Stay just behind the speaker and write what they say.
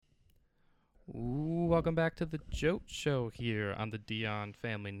Ooh, welcome back to the Jote Show here on the Dion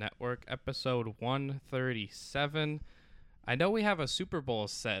Family Network, episode 137. I know we have a Super Bowl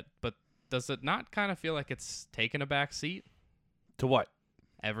set, but does it not kind of feel like it's taken a back seat? To what?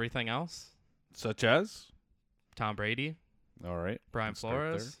 Everything else? Such as? Tom Brady, All right. Brian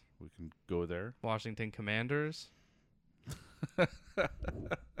Flores, We can go there. Washington Commanders,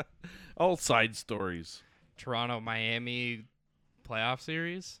 All side stories. Toronto, Miami playoff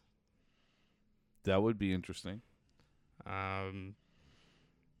series. That would be interesting. I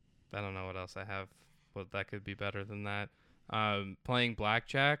don't know what else I have. But that could be better than that. Playing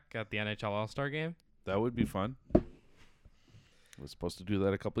blackjack at the NHL All-Star Game. That would be fun. I was supposed to do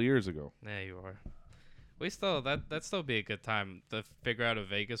that a couple of years ago. There you are. We still that'd still be a good time to figure out a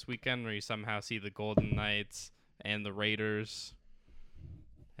Vegas weekend where you somehow see the Golden Knights and the Raiders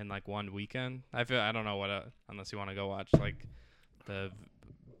in like one weekend. I don't know what unless you want to go watch like the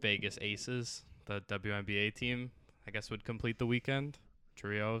Vegas Aces, the WNBA team. I guess would complete the weekend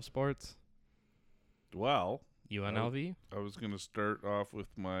trio of sports. Well, UNLV. I was going to start off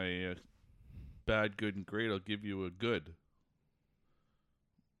with my bad, good, and great. I'll give you a good.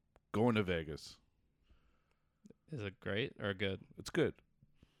 Going to Vegas. Is it great or good? It's good.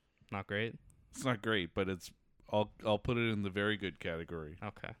 Not great. It's not great, but I'll put it in the very good category.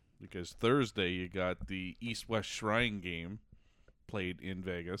 Okay. Because Thursday you got the East-West Shrine game played in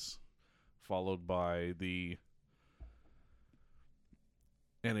Vegas, followed by the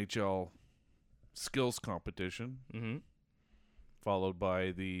NHL skills competition, Mm-hmm. followed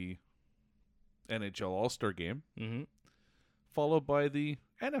by the NHL All-Star game, Mm-hmm. followed by the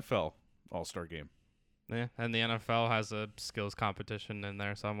NFL All-Star game. Yeah, and the NFL has a skills competition in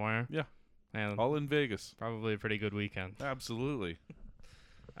there somewhere. Yeah. And All in Vegas. probably a pretty good weekend. Absolutely.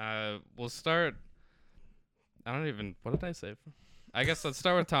 We'll start. What did I say? I guess let's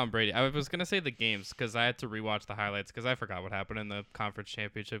start with Tom Brady. I was going to say the games because I had to rewatch the highlights because I forgot what happened in the conference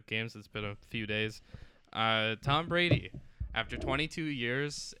championship games. It's been a few days. Tom Brady, after 22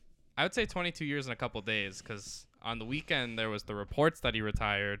 years, I would say 22 years and a couple days because on the weekend there was the reports that he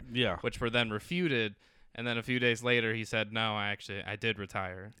retired, Yeah. which were then refuted. And then a few days later, he said, no, I did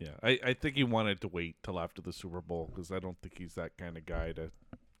retire. Yeah. I think he wanted to wait till after the Super Bowl because I don't think he's that kind of guy to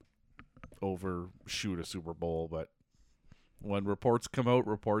overshoot a Super Bowl. But when reports come out,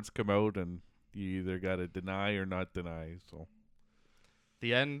 and you either got to deny or not deny. So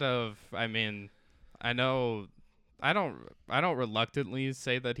The end of, I know, I don't reluctantly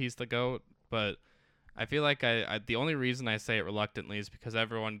say that he's the GOAT, but I feel like the only reason I say it reluctantly is because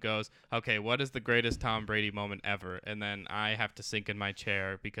everyone goes, okay, what is the greatest Tom Brady moment ever? And then I have to sink in my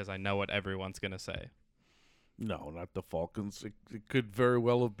chair because I know what everyone's going to say. no, not the Falcons. It could very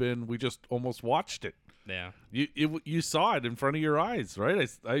well have been. We just almost watched it. Yeah. You saw it in front of your eyes, right?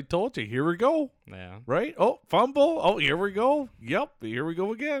 I told you. Here we go. Yeah. Right? Oh, fumble. Oh, here we go. Yep. Here we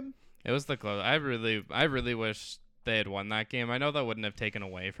go again. It was the close. I really wish they had won that game. I know that wouldn't have taken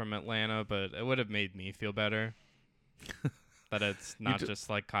away from Atlanta, but it would have made me feel better that it's not just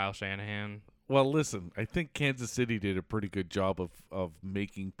like Kyle Shanahan. Well, listen, I think Kansas City did a pretty good job of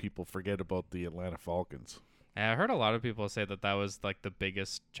making people forget about the Atlanta Falcons. Yeah, I heard a lot of people say that was like the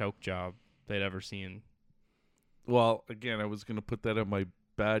biggest choke job they'd ever seen. Well, again, I was going to put that on my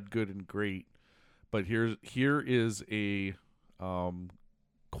bad, good, and great, but here is a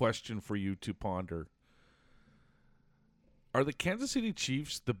question for you to ponder. Are the Kansas City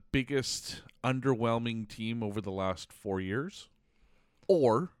Chiefs the biggest underwhelming team over the last 4 years?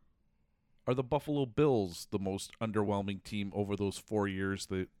 Or are the Buffalo Bills the most underwhelming team over those 4 years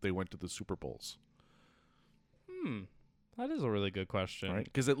that they went to the Super Bowls? That is a really good question. Right?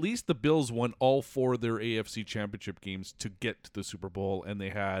 Because at least the Bills won all 4 of their AFC Championship games to get to the Super Bowl, and they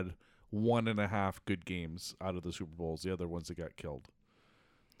had 1.5 good games out of the Super Bowls. The other ones that got killed.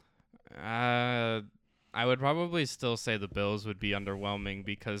 I would probably still say the Bills would be underwhelming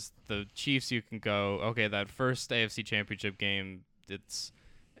because the Chiefs, you can go, okay, that first AFC Championship game, it's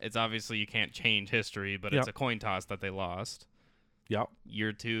obviously you can't change history, but it's a coin toss that they lost. Yeah.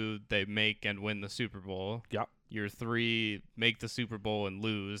 Year 2, they make and win the Super Bowl. Yeah. Year 3, make the Super Bowl and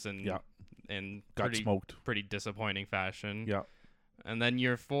lose and Got smoked. Pretty disappointing fashion. Yeah. And then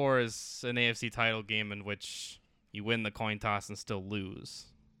year 4 is an AFC title game in which you win the coin toss and still lose.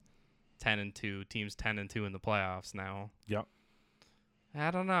 10-2, teams 10-2 in the playoffs now. Yeah.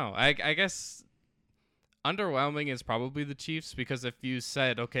 I don't know. I guess underwhelming is probably the Chiefs because if you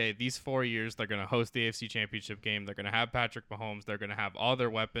said, okay, these 4 years they're going to host the AFC Championship game, they're going to have Patrick Mahomes, they're going to have all their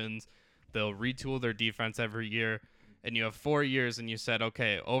weapons, they'll retool their defense every year, and you have 4 years and you said,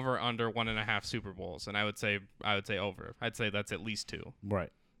 okay, over under 1.5 Super Bowls, and I would say over. I'd say that's at least 2. Right.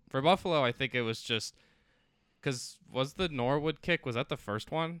 For Buffalo, I think it was just because was the Norwood kick, was that the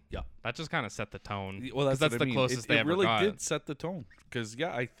first one? Yeah. That just kind of set the tone. Well, that's that's what the I mean. closest they it ever really got. did set the tone. Because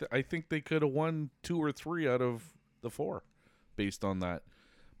I think they could have won 2 or 3 out of the 4, based on that.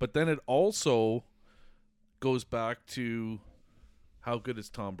 But then it also goes back to how good is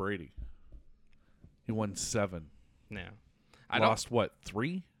Tom Brady? He won 7. Yeah. Lost what,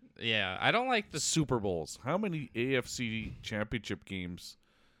 3? Yeah, I don't like the Super Bowls. How many AFC championship games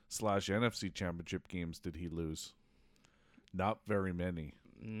 / NFC championship games did he lose? Not very many.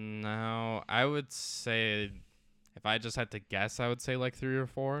 No, I would say if I just had to guess, I would say like 3 or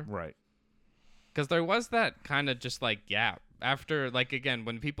 4. Right. Because there was that kind of just like gap after, like, again,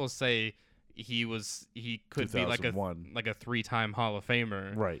 when people say he could be like a 3-time Hall of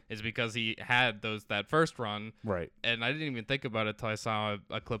Famer, Right. is because he had that first run, Right. and I didn't even think about it till I saw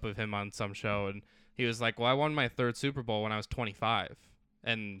a clip of him on some show, and he was like, "Well, I won my 3rd Super Bowl when I was 25,"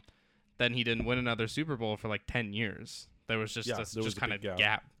 and then he didn't win another Super Bowl for like 10 years. There was just just kind of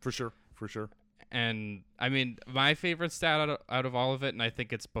gap. For sure. And I mean, my favorite stat out of all of it, and I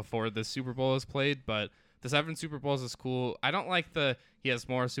think it's before the Super Bowl is played, but the 7 Super Bowls is cool. I don't like he has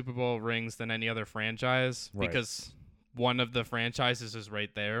more Super Bowl rings than any other franchise, because one of the franchises is right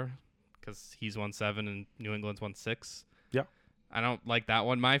there, because he's won 7 and New England's won 6. Yeah. I don't like that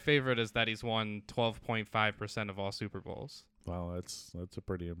one. My favorite is that he's won 12.5% of all Super Bowls. Wow, that's a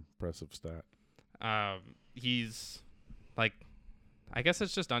pretty impressive stat. He's like, I guess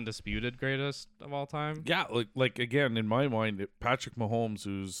it's just undisputed greatest of all time. Yeah, like again, in my mind, Patrick Mahomes,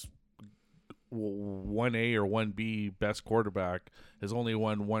 who's 1A or 1B best quarterback, has only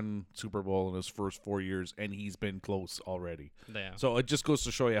won 1 Super Bowl in his first 4 years, and he's been close already. Yeah. So it just goes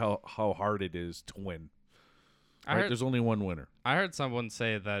to show you how hard it is to win. There's only one winner. I heard someone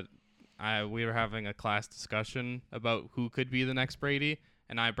say that we were having a class discussion about who could be the next Brady,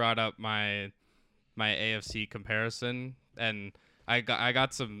 and I brought up my AFC comparison, and I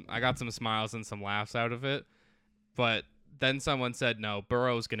got some smiles and some laughs out of it. But then someone said, no,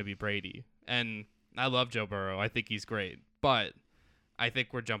 Burrow's going to be Brady. And I love Joe Burrow. I think he's great. But I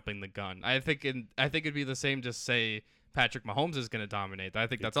think we're jumping the gun. I think it'd be the same to say Patrick Mahomes is going to dominate. I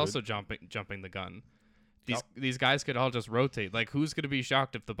think that's also jumping the gun. These guys could all just rotate. Like, who's going to be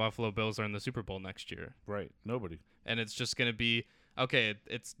shocked if the Buffalo Bills are in the Super Bowl next year? Right. Nobody. And it's just going to be, okay,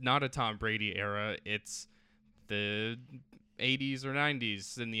 it's not a Tom Brady era. It's the 80s or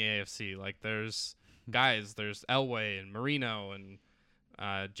 90s in the AFC. Like, there's Elway and Marino and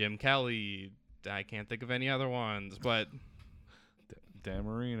Jim Kelly. I can't think of any other ones, but Dan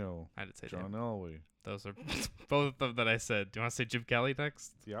Marino. I did say John Elway. Those are both of them that I said. Do you want to say Jim Kelly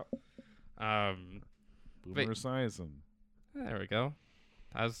next? Yep. Boomer Esiason. There we go.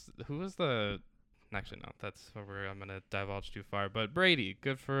 Who was the? Actually, no. That's where I'm gonna divulge too far. But Brady,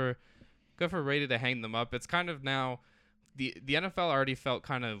 good for Brady to hang them up. It's kind of now, the NFL already felt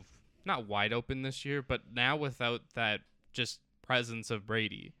kind of not wide open this year, but now without that just presence of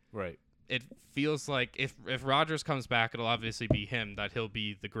Brady, right? It feels like if Rodgers comes back, it'll obviously be him, that he'll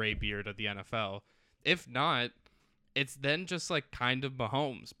be the gray beard of the NFL. If not, it's then just like kind of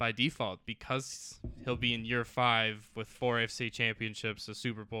Mahomes by default, because he'll be in year 5 with 4 AFC championships, a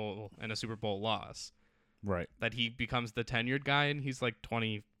Super Bowl, and a Super Bowl loss. Right. That he becomes the tenured guy, and he's like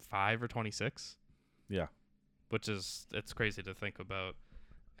 25 or 26. Yeah. Which is, it's crazy to think about.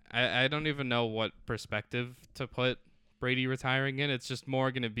 I don't even know what perspective to put Brady retiring in. It's just more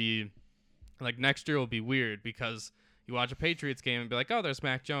going to be, like, next year will be weird, because you watch a Patriots game and be like, oh, there's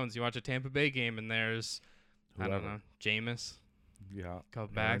Mac Jones. You watch a Tampa Bay game and there's, whoever. I don't know, Jameis. Yeah. Come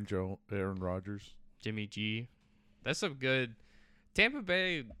back. Aaron Rodgers. Jimmy G. That's some good. Tampa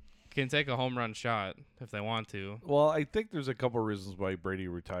Bay can take a home run shot if they want to. Well, I think there's a couple reasons why Brady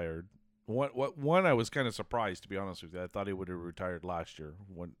retired. One, I was kind of surprised, to be honest with you. I thought he would have retired last year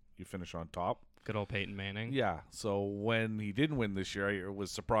when you finish on top. Good old Peyton Manning. Yeah. So when he didn't win this year, I was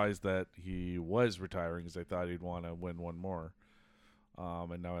surprised that he was retiring, because I thought he'd want to win one more.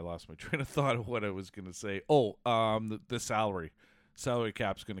 And now I lost my train of thought of what I was going to say. The salary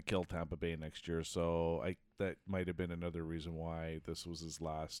cap's going to kill Tampa Bay next year. So that might have been another reason why this was his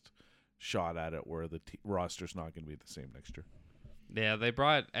last shot at it, where the roster's not going to be the same next year. Yeah, they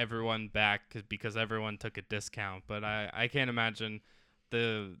brought everyone back because everyone took a discount, but I can't imagine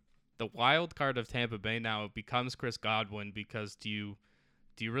the wild card of Tampa Bay now becomes Chris Godwin, because do you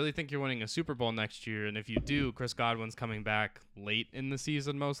really think you're winning a Super Bowl next year? And if you do, Chris Godwin's coming back late in the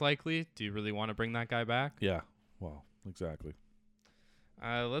season most likely. Do you really want to bring that guy back? Yeah, well, exactly.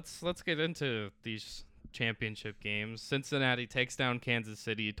 Let's get into these championship games. Cincinnati takes down Kansas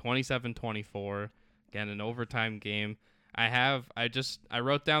City 27-24. Again, an overtime game. I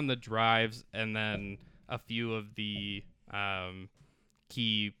wrote down the drives and then a few of the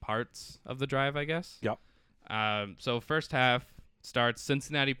key parts of the drive, I guess. Yep. So first half starts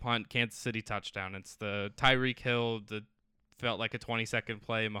Cincinnati punt, Kansas City touchdown. It's the Tyreek Hill, felt like a 20-second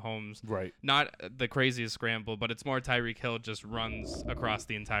play. Mahomes, Right. not the craziest scramble, but it's more Tyreek Hill just runs across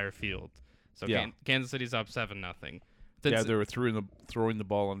the entire field. So Yeah. Kansas City's up 7-0. Yeah, they were throwing the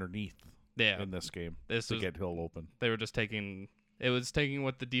ball underneath Yeah, in this game this to was get Hill open. they were just taking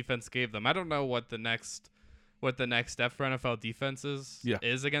what the defense gave them. I don't know what the next step for NFL defenses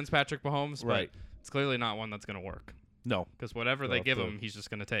is against Patrick Mahomes, Right. but it's clearly not one that's going to work No. because whatever they give him, he's just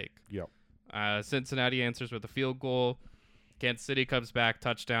going to take. Yep. Cincinnati answers with a field goal. Kansas City comes back,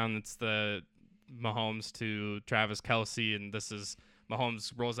 touchdown. It's the Mahomes to Travis Kelce, and this is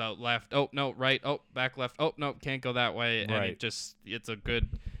Mahomes rolls out left. Oh no, right. Oh, back left. Oh no, can't go that way. And Right. it's a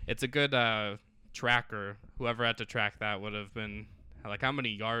good tracker. Whoever had to track that would have been like, how many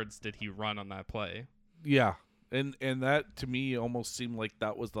yards did he run on that play? Yeah. And that to me almost seemed like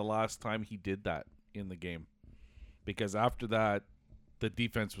that was the last time he did that in the game. Because after that, the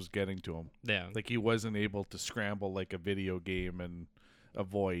defense was getting to him. Yeah. Like he wasn't able to scramble like a video game and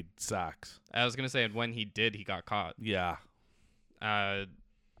avoid sacks. I was going to say, and when he did, he got caught. Yeah.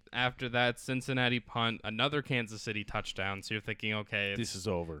 After that, Cincinnati punt, another Kansas City touchdown. So you're thinking, okay, This is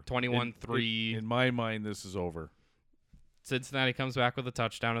over. 21-3. In my mind, this is over. Cincinnati comes back with a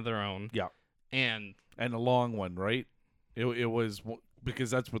touchdown of their own. Yeah. And a long one, right? It was because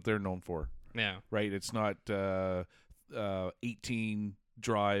that's what they're known for. yeah. Right? It's not 18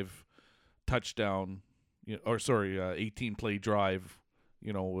 drive touchdown, 18 play drive,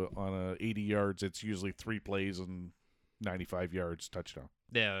 on 80 yards. It's usually 3 plays and 95 yards touchdown.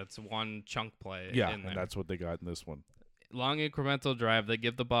 Yeah, it's one chunk play. Yeah, in there. and that's what they got in this one. Long incremental drive. They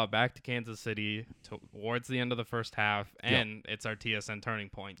give the ball back to Kansas City towards the end of the first half, and it's our TSN turning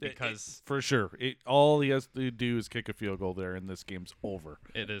point because for sure, all he has to do is kick a field goal there, and this game's over.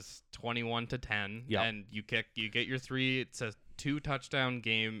 it is 21-10. Yeah. And you get your 3. It's a 2 touchdown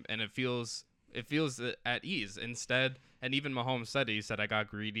game, and it feels at ease. Instead, and even Mahomes said it. He said, I got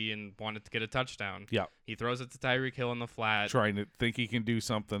greedy and wanted to get a touchdown. Yeah. He throws it to Tyreek Hill in the flat. Trying to think he can do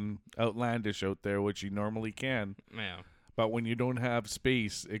something outlandish out there, which he normally can. Yeah. But when you don't have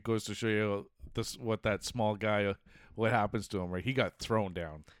space, it goes to show you what that small guy, what happens to him, right? He got thrown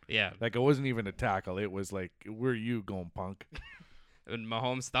down. Yeah. Like, it wasn't even a tackle. It was like, where are you going, punk? And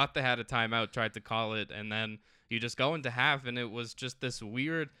Mahomes thought they had a timeout, tried to call it, and then you just go into half, and it was just this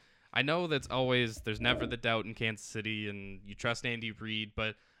weird. I know there's never the doubt in Kansas City, and you trust Andy Reid,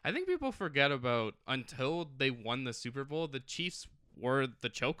 but I think people forget about until they won the Super Bowl, the Chiefs were the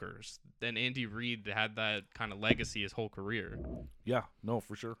chokers. Then Andy Reid had that kind of legacy his whole career. Yeah, no,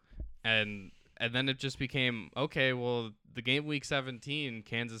 for sure. And then it just became, okay, well, the game week 17,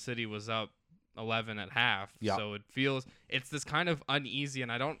 Kansas City was up 11 at half. Yeah. So it's this kind of uneasy,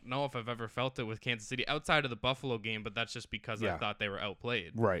 and I don't know if I've ever felt it with Kansas City outside of the Buffalo game, but that's just because I thought they were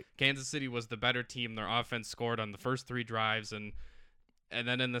outplayed. Right. Kansas City was the better team. Their offense scored on the first 3 drives, and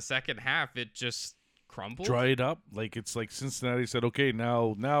then in the second half, it just crumbled. Dried up. Like, it's like Cincinnati said, okay,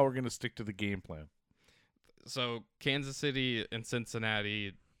 now we're going to stick to the game plan. So Kansas City and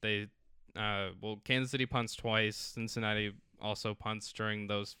Cincinnati, Kansas City punts twice. Cincinnati also punts during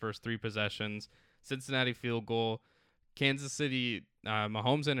those first 3 possessions. Cincinnati field goal. Kansas City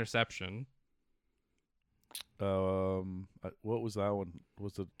Mahomes interception. What was that one?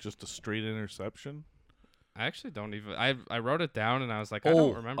 Was it just a straight interception? I actually don't even. I wrote it down and I was like, I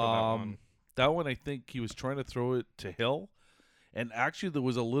don't remember that one. That one, I think he was trying to throw it to Hill, and actually there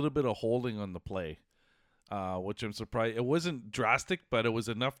was a little bit of holding on the play, which I'm surprised. It wasn't drastic, but it was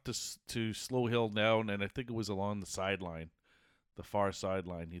enough to slow Hill down, and I think it was along the sideline, the far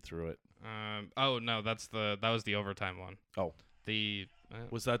sideline. He threw it. Oh no, that was the overtime one. Oh,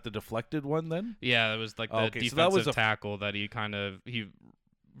 was that the deflected one then? Yeah, it was like the defensive tackle that he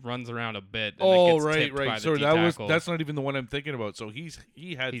runs around a bit. And right. So that's not even the one I'm thinking about. So he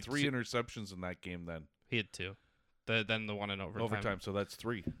had 3 interceptions in that game. Then he had 2. Then the one in overtime. So that's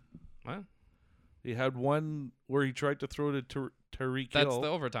 3. What? He had one where he tried to throw to Tyreek Hill. That's the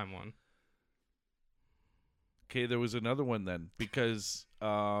overtime one. Okay, there was another one then because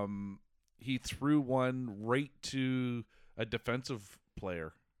he threw one right to a defensive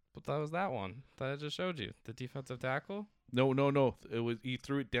player. But that was that one that I just showed you. The defensive tackle? No. It was he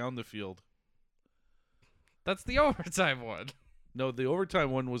threw it down the field. That's the overtime one. No, the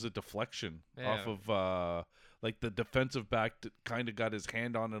overtime one was a deflection off of like the defensive back kind of got his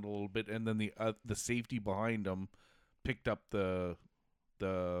hand on it a little bit, and then the safety behind him picked up the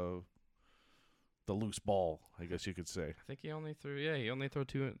the loose ball, I guess you could say. I think he only threw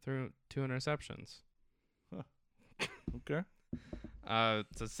two interceptions. Huh. Okay.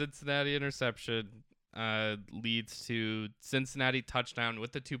 So Cincinnati interception leads to Cincinnati touchdown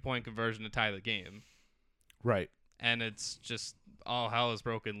with the 2-point conversion to tie the game. Right. And it's just all hell is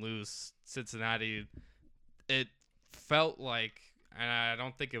broken loose. Cincinnati, it felt like, and I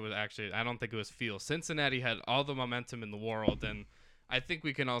don't think it was feel. Cincinnati had all the momentum in the world, and I think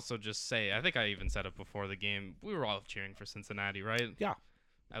we can also just say, I think I even said it before the game, we were all cheering for Cincinnati, right? Yeah.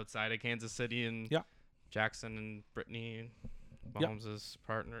 Outside of Kansas City and Jackson and Brittany, Mahomes'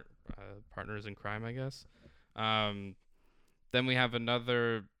 partners in crime, I guess. Then we have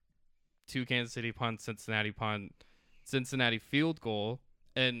another 2 Kansas City punt, Cincinnati punt, Cincinnati field goal.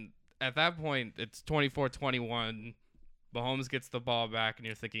 And at that point, it's 24-21. Mahomes gets the ball back, and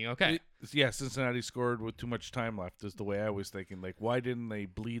you're thinking, okay. Cincinnati scored with too much time left is the way I was thinking. Like, why didn't they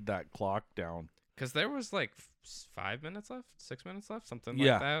bleed that clock down? Because there was like 5 minutes left, 6 minutes left, something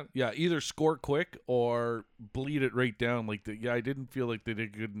like that. Yeah, either score quick or bleed it right down. I didn't feel like they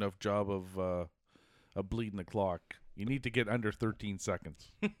did a good enough job of bleeding the clock. You need to get under 13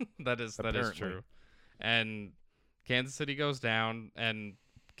 seconds. That is true. And Kansas City goes down and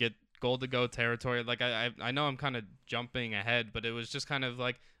get goal to go territory. Like I know I'm kind of jumping ahead, but it was just kind of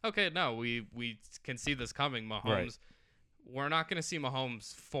like, okay, no, we can see this coming. Mahomes, right. We're not going to see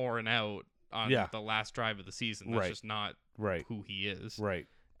Mahomes 4 and out on the last drive of the season. That's just not who he is. Right.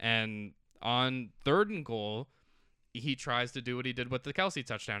 And on 3rd and goal, he tries to do what he did with the Kelsey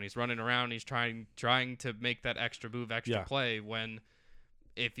touchdown. He's running around. He's trying to make that extra move, play, when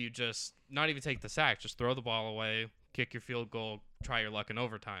if you just not even take the sack, just throw the ball away, kick your field goal, try your luck in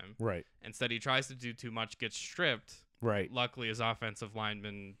overtime. Right. Instead, he tries to do too much, gets stripped. Right. Luckily, his offensive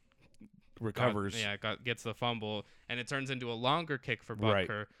lineman recovers. Gets the fumble, and it turns into a longer kick for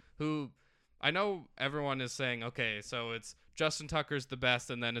Butker, who I know everyone is saying, okay, so it's Justin Tucker's the best,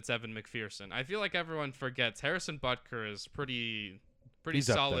 and then it's Evan McPherson. I feel like everyone forgets Harrison Butker is pretty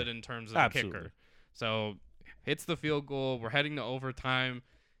solid in terms of a kicker. So hits the field goal. We're heading to overtime,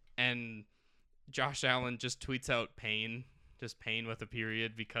 and Josh Allen just tweets out pain with a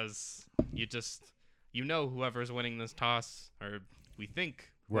period, because whoever's winning this toss, or we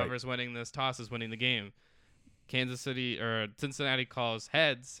think whoever's winning this toss is winning the game. Kansas City or Cincinnati calls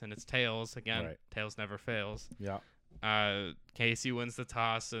heads, and it's tails again. Right. Tails never fails. Yeah. KC wins the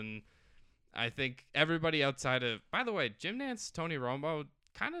toss, and I think everybody outside of, by the way, Jim Nantz, Tony Romo,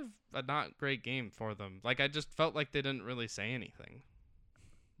 kind of a not great game for them. Like, I just felt like they didn't really say anything.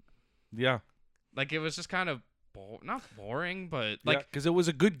 Yeah. Like, it was just kind of not boring, but like, because it was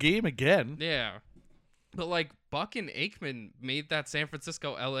a good game again. Yeah. But like, Buck and Aikman made that San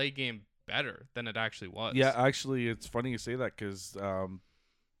Francisco LA game better than it actually was. Yeah, actually, it's funny you say that, because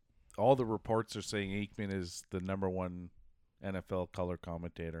all the reports are saying Aikman is the #1 NFL color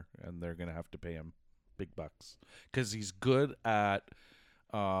commentator, and they're going to have to pay him big bucks because he's good at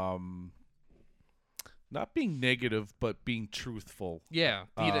not being negative, but being truthful. Yeah,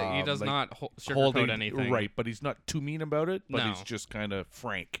 he does not sugarcoat anything. Right, but he's not too mean about it, but he's just kind of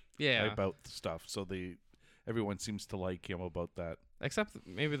frank about the stuff. So everyone seems to like him about that. Except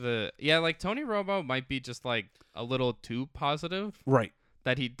maybe like Tony Romo might be just like a little too positive. Right.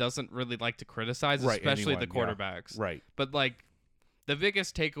 That he doesn't really like to criticize, especially the quarterbacks. Yeah. Right. But like, the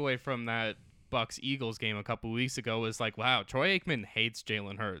biggest takeaway from that Bucs-Eagles game a couple weeks ago was like, wow, Troy Aikman hates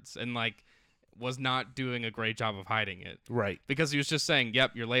Jalen Hurts, and like was not doing a great job of hiding it. Right. Because he was just saying,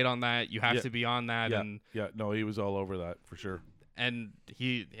 yep, you're late on that. You have to be on that. No, he was all over that for sure. And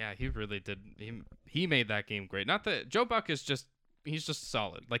he really did. He made that game great. Not that Joe Buck is he's just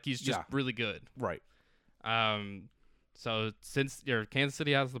solid. Like, he's just really good. Right. So since Kansas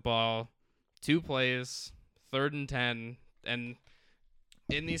City has the ball, 2 plays, 3rd and 10, and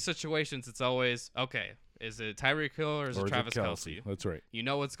in these situations, it's always, okay, is it Tyreek Hill or is it Travis Kelce? That's right. You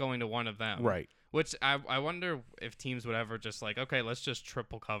know it's going to one of them. Right. Which I wonder if teams would ever just like, okay, let's just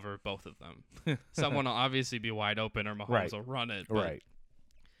triple cover both of them. Someone will obviously be wide open, or Mahomes will run it. Right.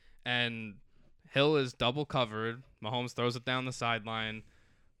 And Hill is double covered. Mahomes throws it down the sideline.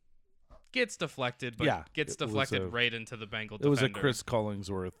 Gets deflected, but gets deflected right into the Bengal defender. It was a Chris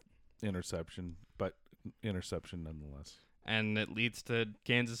Collingsworth interception, but interception nonetheless. And it leads to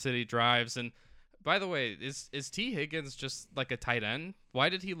Kansas City drives. And by the way, is T. Higgins just like a tight end? Why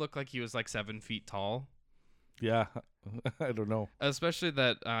did he look like he was like 7 feet tall? Yeah, I don't know. Especially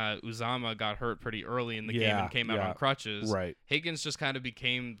that Uzama got hurt pretty early in the game and came out on crutches. Right. Higgins just kind of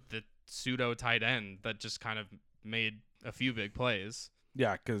became the pseudo tight end that just kind of made a few big plays.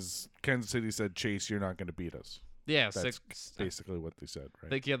 Yeah, because Kansas City said, Chase, you're not going to beat us. Yeah, That's six. basically what they said, I right?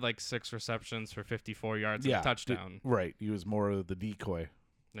 think he had like 6 receptions for 54 yards and a touchdown. Right. He was more of the decoy.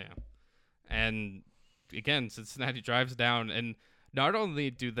 Yeah. And again, Cincinnati drives down, and not only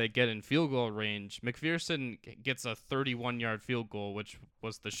do they get in field goal range, McPherson gets a 31-yard field goal, which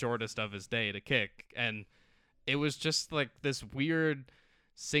was the shortest of his day to kick. And it was just like this weird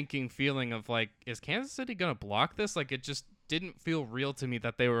sinking feeling of like, is Kansas City going to block this? Like, it just didn't feel real to me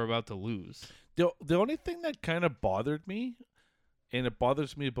that they were about to lose. The only thing that kind of bothered me, and it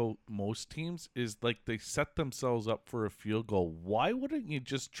bothers me about most teams, is like they set themselves up for a field goal. Why wouldn't you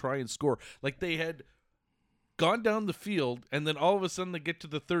just try and score? Like they had gone down the field, and then all of a sudden they get to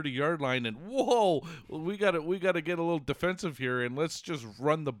the 30-yard line, and whoa, we got to get a little defensive here, and let's just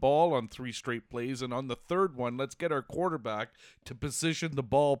run the ball on 3 straight plays, and on the third one, let's get our quarterback to position the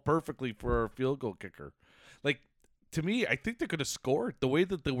ball perfectly for our field goal kicker. Like, to me, I think they could have scored the way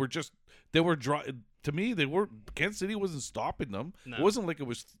that to me, Kansas City wasn't stopping them. No. It wasn't like it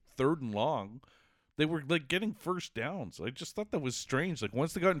was third and long. They were like getting first downs. I just thought that was strange. Like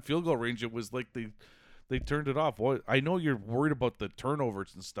once they got in field goal range, it was like they turned it off. Well, I know you're worried about the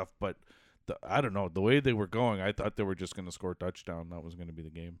turnovers and stuff, but I don't know. The way they were going, I thought they were just going to score a touchdown. That was going to be the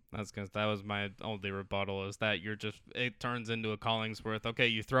game. That was my only rebuttal, is that it turns into a Collingsworth. Okay,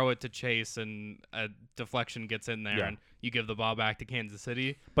 you throw it to Chase and a deflection gets in there and you give the ball back to Kansas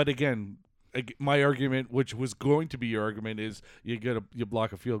City. But again, my argument, which was going to be your argument, is you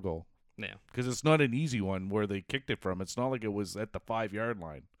block a field goal. Yeah. Because it's not an easy one where they kicked it from. It's not like it was at the 5-yard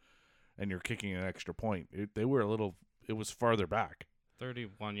line and you're kicking an extra point. It was farther back.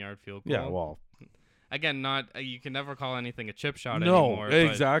 31-yard field goal. Yeah, well. Again, you can never call anything a chip shot anymore. No,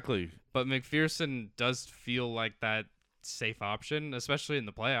 exactly. But McPherson does feel like that safe option, especially in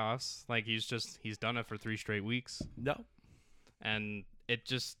the playoffs. Like he's done it for 3 straight weeks. No. And it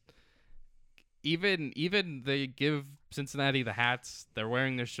just even they give Cincinnati the hats, they're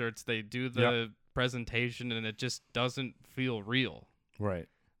wearing their shirts, they do the presentation, and it just doesn't feel real. Right.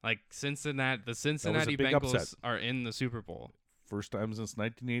 Like the Cincinnati Bengals upset. are in the Super Bowl. First time since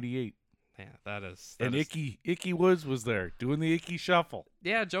 1988. Yeah, that is. And Icky Woods was there doing the Icky shuffle.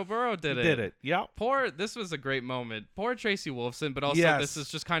 Yeah, Joe Burrow did it. Yeah. This was a great moment. Poor Tracy Wolfson, but also this is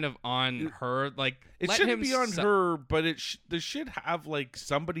just kind of on her. Like it shouldn't be on her, but they should have like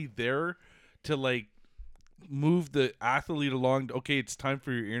somebody there to like move the athlete along. Okay, it's time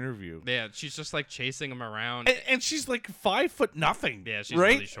for your interview. Yeah, she's just like chasing him around, and she's like 5'0". Yeah, she's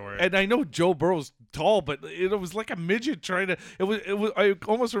right? really short. And I know Joe Burrow's tall, but it was like a midget trying to. It was. I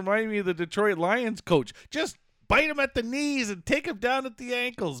almost reminded me of the Detroit Lions coach. Just bite him at the knees and take him down at the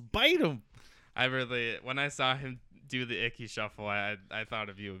ankles. Bite him. When I saw him do the Icky shuffle, I thought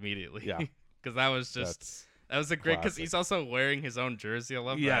of you immediately. Yeah, because that was just. That was a great, because he's also wearing his own jersey. I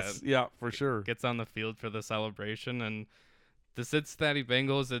love that. Yes, yeah, for sure. Gets on the field for the celebration, and the Cincinnati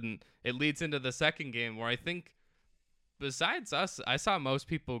Bengals, and it leads into the second game where I think, besides us, I saw most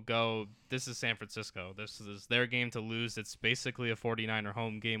people go, this is San Francisco. This is their game to lose. It's basically a 49er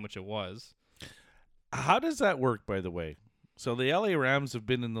home game, which it was. How does that work, by the way? So the LA Rams have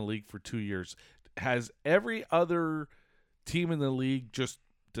been in the league for 2 years. Has every other team in the league just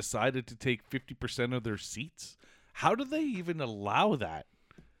decided to take 50% of their seats? How do they even allow that?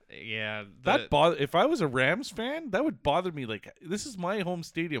 Yeah, if I was a Rams fan, that would bother me. Like, this is my home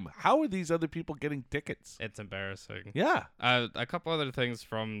stadium. How are these other people getting tickets? It's embarrassing. Yeah. A couple other things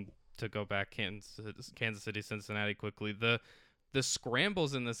to go back Kansas City, Cincinnati quickly. The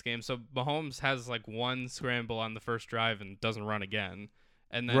scrambles in this game. So Mahomes has like one scramble on the first drive and doesn't run again.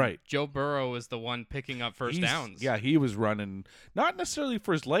 And then Joe Burrow is the one picking up first downs. Yeah, he was running, not necessarily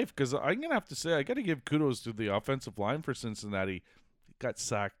for his life, because I'm going to have to say, I got to give kudos to the offensive line for Cincinnati. He got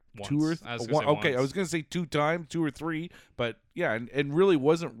sacked once. I was going to say 2 times, 2 or 3, but yeah, and really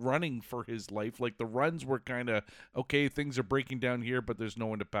wasn't running for his life. Like the runs were kind of, okay, things are breaking down here, but there's no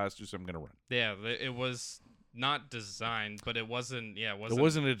one to pass to, so I'm going to run. Yeah, it was not designed, but it wasn't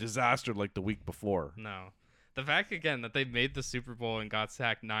a disaster like the week before. No. The fact, again, that they made the Super Bowl and got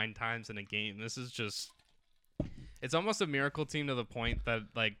sacked 9 times in a game, this is just... It's almost a miracle team to the point that,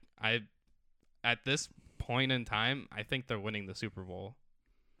 like, at this point in time, I think they're winning the Super Bowl.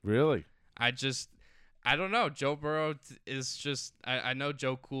 Really? I don't know. Joe Burrow is just... I know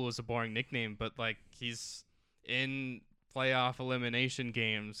Joe Cool is a boring nickname, but, like, he's in playoff elimination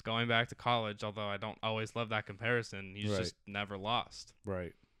games going back to college, although I don't always love that comparison. He's just never lost.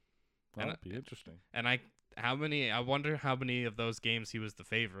 Right. That'd be interesting. And I wonder how many of those games he was the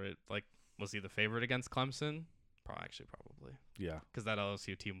favorite. Like, was he the favorite against Clemson? Probably. Yeah. Because that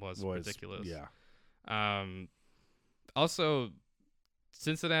LSU team was ridiculous. Yeah. Also,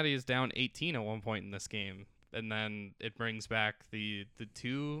 Cincinnati is down 18 at one point in this game and then it brings back the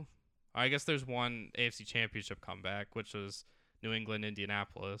two. I guess there's one AFC Championship comeback, which was New England,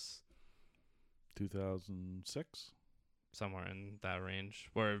 Indianapolis, 2006. somewhere in that range,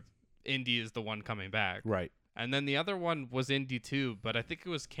 where Indy is the one coming back. Right. And then the other one was Indy too, but I think it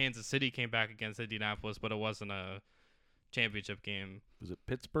was Kansas City came back against Indianapolis, but it wasn't a championship game. Was it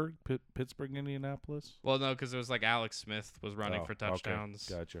Pittsburgh? Pittsburgh, Indianapolis? Well, no, because it was like Alex Smith was running for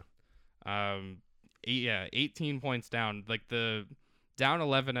touchdowns. Okay. Gotcha. 18 points down. Like the down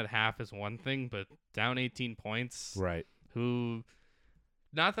 11 at half is one thing, but down 18 points. Right.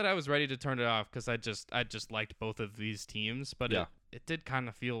 Not that I was ready to turn it off because I just liked both of these teams, but Yeah. it did kind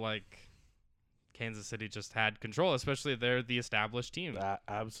of feel like Kansas City just had control, especially they're the established team.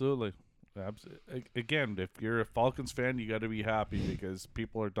 Absolutely. Again, if you're a Falcons fan, you got to be happy because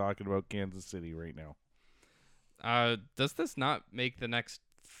people are talking about Kansas City right now. Does this not make the next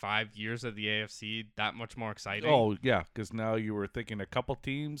 5 years of the AFC that much more exciting? Oh, yeah, because now you were thinking a couple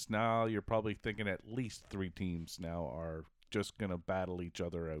teams. Now you're probably thinking at least 3 teams now are just going to battle each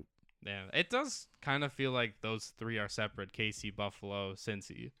other out. Yeah, it does kind of feel like those 3 are separate, KC, Buffalo,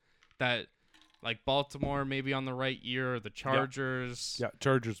 Cincy. That, like, Baltimore maybe on the right year, or the Chargers. Yeah,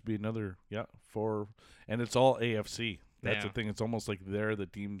 Chargers be another, 4. And it's all AFC. That's Yeah. the thing. It's almost like they're the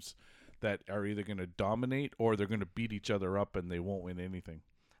teams that are either going to dominate or they're going to beat each other up and they won't win anything.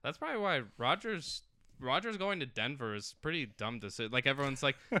 That's probably why Rodgers going to Denver is pretty dumb to say. Like, everyone's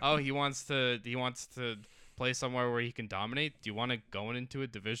like, oh, he wants to play somewhere where he can dominate. Do you want to go into a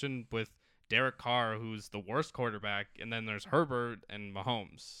division with Derek Carr, who's the worst quarterback, and then there's Herbert and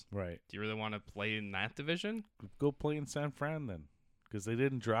Mahomes? Right. Do you really want to play in that division? Go play in San Fran then, because they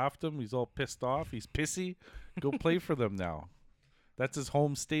didn't draft him. He's all pissed off. He's pissy. Go play for them now. That's his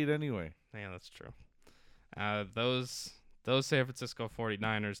home state anyway. Yeah, that's true. Those San Francisco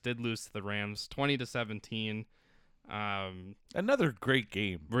 49ers did lose to the Rams 20-17. Another great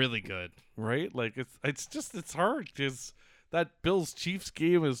game. Really good. Right? Like it's hard because that Bills Chiefs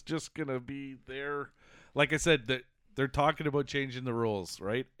game is just gonna be there. Like I said, that they're talking about changing the rules,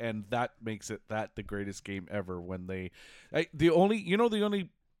 right? And that makes it the greatest game ever. When the only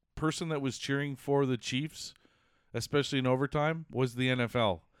person that was cheering for the Chiefs, especially in overtime, was the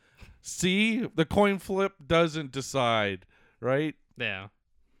NFL. See, the coin flip doesn't decide, right? Yeah.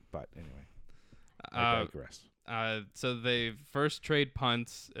 But anyway, I digress. So they first trade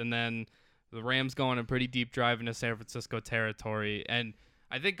punts, and then the Rams go on a pretty deep drive into San Francisco territory. And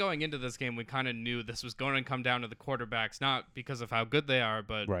I think going into this game, we kind of knew this was going to come down to the quarterbacks, not because of how good they are,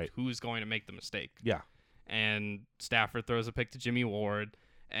 but who's going to make the mistake. Yeah. And Stafford throws a pick to Jimmy Ward,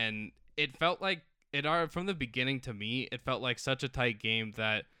 and it felt like from the beginning to me, it felt like such a tight game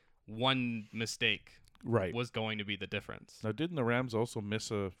that one mistake was going to be the difference. Now, didn't the Rams also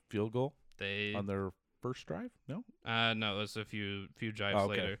miss a field goal on their first drive? No? No, it was a few drives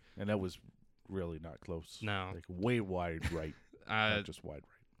later. And that was really not close. No. Like way wide right. Not just wide right.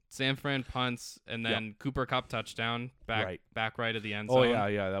 San Fran punts, and then Cooper Kupp touchdown, back right of the end zone. Oh,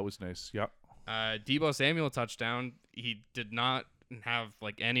 yeah, that was nice. Yep. Deebo Samuel touchdown. He did not have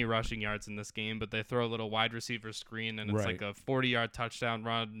like any rushing yards in this game, but they throw a little wide receiver screen, and it's like a 40-yard touchdown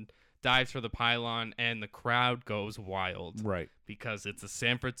run, dives for the pyston, and the crowd goes wild. Right. Because it's a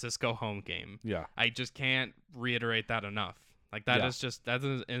San Francisco home game. Yeah. I just can't reiterate that enough. Like that's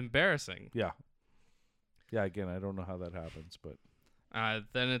embarrassing. Yeah. Yeah, again, I don't know how that happens, but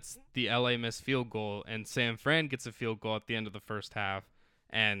then it's the LA missed field goal, and San Fran gets a field goal at the end of the first half,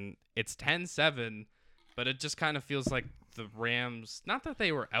 and it's 10-7, but it just kind of feels like the Rams, not that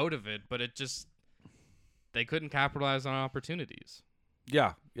they were out of it, but they couldn't capitalize on opportunities.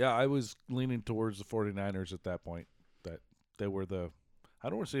 Yeah, I was leaning towards the 49ers at that point, that they were I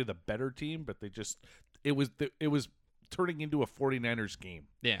don't want to say the better team, but it was turning into a 49ers game.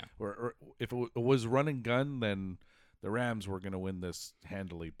 Yeah. Or if it was run and gun, then the Rams were going to win this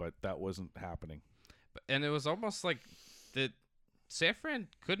handily, but that wasn't happening. And it was almost like that San Fran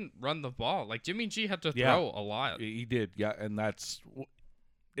couldn't run the ball. Like Jimmy G had to throw a lot. He did, yeah, and that's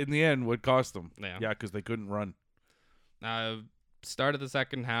in the end what cost them. Yeah, because they couldn't run. Start of the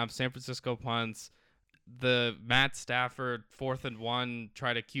second half, San Francisco punts. The Matt Stafford 4th and 1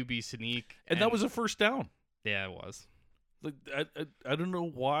 try to QB sneak, and that was a first down. Yeah, it was. Like I don't know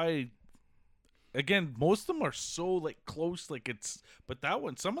why. Again, most of them are so like close, but that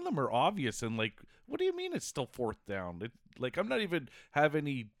one, some of them are obvious, and like, what do you mean it's still 4th down? Like, I'm not even have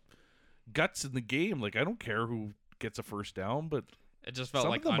any guts in the game. Like, I don't care who gets a first down, but it just felt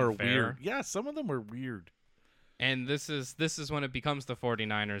some like of them unfair. are weird. Yeah, some of them are weird. And this is when it becomes the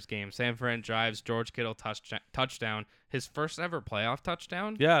 49ers game. San Fran drives, George Kittle touchdown, his first ever playoff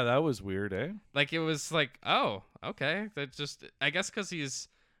touchdown. Yeah, that was weird, eh? Like, it was like, oh, okay. That just, I guess because he's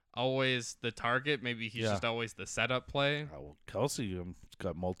always the target. Maybe he's just always the setup play. Well, Kelsey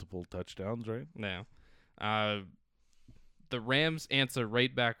got multiple touchdowns, right? No. The Rams answer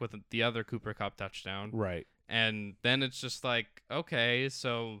right back with the other Cooper Kupp touchdown. Right. And then it's just like, okay,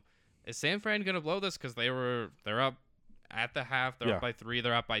 so is San Fran going to blow this? Because they're up at the half. They're up by 3.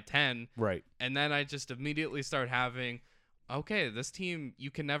 They're up by 10. Right. And then I just immediately start having, okay, this team, you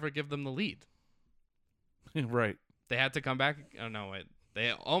can never give them the lead. Right. They had to come back. Oh, no, wait.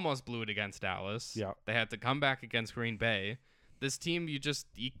 They almost blew it against Dallas. Yeah. They had to come back against Green Bay. This team,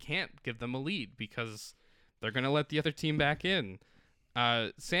 you can't give them a lead because they're going to let the other team back in.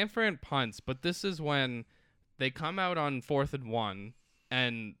 San Fran punts, but this is when they come out on 4th and 1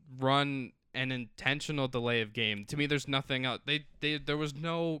 and run an intentional delay of game. To me, there's nothing else. There was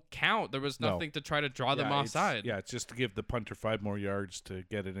no count. There was nothing to try to draw them offside. It's just to give the punter 5 more yards to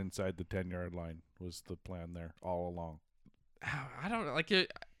get it inside the 10-yard line was the plan there all along. I don't like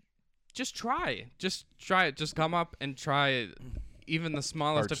it. Just try. Just try it. Just come up and try it. Even the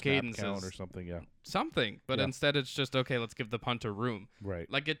smallest of cadences. Count or something, yeah. Something. But instead it's just, okay, let's give the punter room.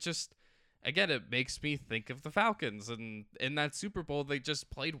 Right. Like, it just, again, it makes me think of the Falcons. And in that Super Bowl, they just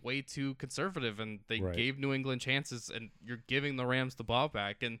played way too conservative, and they gave New England chances, and you're giving the Rams the ball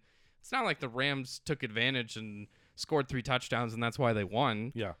back. And it's not like the Rams took advantage and scored 3 touchdowns, and that's why they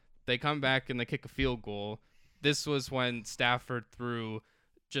won. Yeah. They come back and they kick a field goal. This was when Stafford threw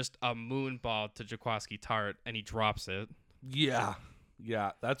just a moon ball to Jaquiski Tartt, and he drops it. Yeah.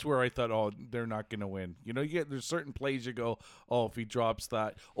 Yeah, that's where I thought, oh, they're not going to win. You know, there's certain plays you go, oh, if he drops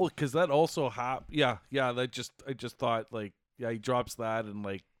that. Oh, because that also happened. Yeah, I just thought, like, yeah, he drops that, and,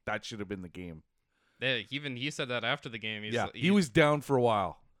 like, that should have been the game. Yeah, even he said that after the game. He was down for a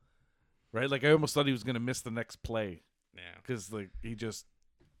while, right? Like, I almost thought he was going to miss the next play. Yeah. Because, like,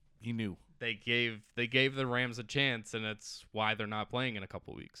 he knew. They gave the Rams a chance, and it's why they're not playing in a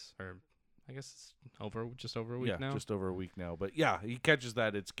couple weeks. Or I guess it's just over a week now. Yeah, just over a week now. But yeah, he catches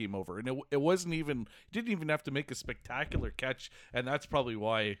that, it's game over. And it wasn't even, he didn't even have to make a spectacular catch, and that's probably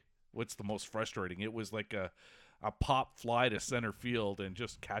what's the most frustrating. It was like a pop fly to center field and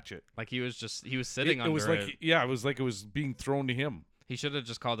just catch it. Like he was sitting under it. It was like, yeah, it was like it was being thrown to him. He should have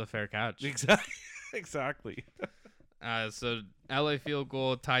just called a fair catch. Exactly. So LA field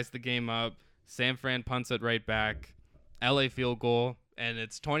goal ties the game up. San Fran punts it right back. LA field goal, and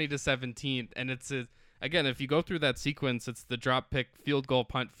it's 20-17. And it's again, if you go through that sequence, it's the drop pick, field goal,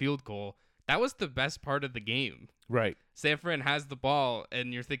 punt, field goal. That was the best part of the game. Right. San Fran has the ball,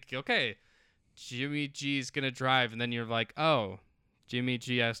 and you're thinking, okay, Jimmy G's gonna drive, and then you're like, oh, Jimmy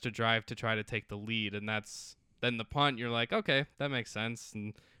G has to drive to try to take the lead, and then the punt. You're like, okay, that makes sense.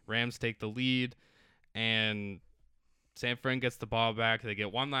 And Rams take the lead, and San Fran gets the ball back. They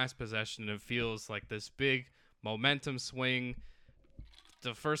get one last possession, and it feels like this big momentum swing.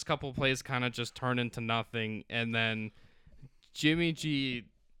 The first couple plays kind of just turn into nothing, and then Jimmy G,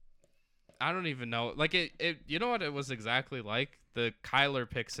 I don't even know. Like, it you know what it was exactly like? The Kyler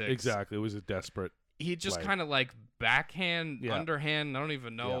pick six. Exactly. It was a desperate He just kind of like backhand, underhand, I don't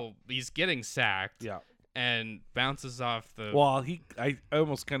even know. Yeah. He's getting sacked. Yeah. And bounces off the. Well, I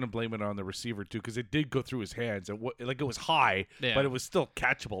almost kind of blame it on the receiver too, because it did go through his hands. It was high, but it was still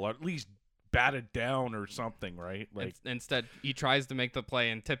catchable, or at least batted down or something, right? Like instead, he tries to make the play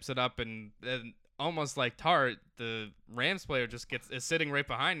and tips it up, and almost like Tartt, the Rams player is sitting right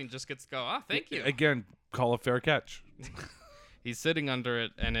behind and just gets to go. Oh, thank you again. Call a fair catch. He's sitting under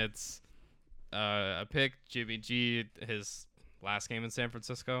it, and it's a pick. Jimmy G, his last game in San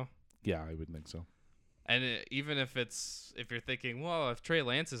Francisco. Yeah, I would think so. And even if you're thinking, well, if Trey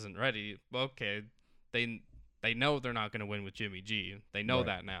Lance isn't ready, okay, they know they're not going to win with Jimmy G. They know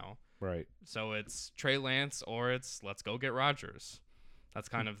that now. Right. So it's Trey Lance or it's let's go get Rodgers. That's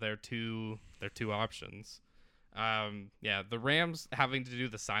kind of their two options. The Rams having to do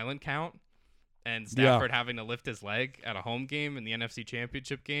the silent count and Stafford having to lift his leg at a home game in the NFC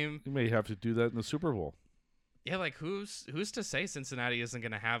Championship game. You may have to do that in the Super Bowl. Yeah, like who's to say Cincinnati isn't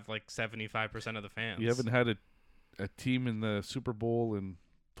going to have like 75% of the fans? You haven't had a team in the Super Bowl in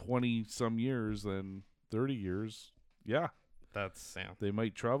 20 some years and 30 years. Yeah. They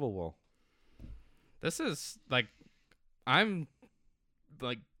might travel well. This is like I'm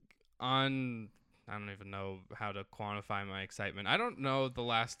like on I don't even know how to quantify my excitement. I don't know the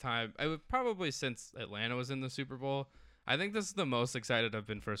last time I would probably since Atlanta was in the Super Bowl. I think this is the most excited I've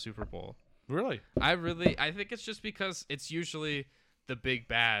been for a Super Bowl. Really? I think it's just because it's usually the big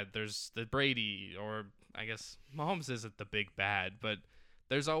bad. There's the Brady or I guess Mahomes isn't the big bad, but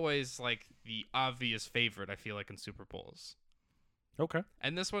there's always like the obvious favorite, I feel like, in Super Bowls. Okay.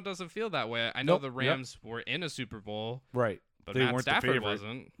 And this one doesn't feel that way. I know Nope. the Rams were in a Super Bowl, Right. but They Matt weren't the Stafford favorite.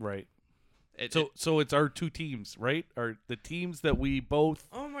 wasn't. Right. It, So it's our two teams, right? Are the teams that we both.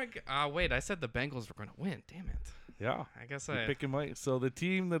 oh my god! Wait, I said the Bengals were going to win. Damn it! Yeah. I guess You're picking my. So the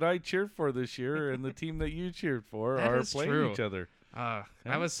team that I cheered for this year and the team that you cheered for That are is playing true. each other. I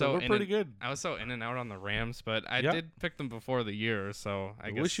Yeah, was so so we're pretty good. I was so in and out on the Rams, but I Yeah. did pick them before the year, so I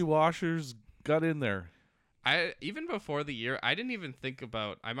The guess wishy-washers got in there. I even before the year, I didn't even think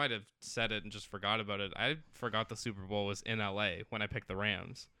about. I might have said it and just forgot about it. I forgot the Super Bowl was in LA when I picked the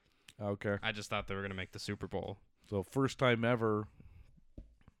Rams. Okay. I just thought they were gonna make the Super Bowl. So first time ever,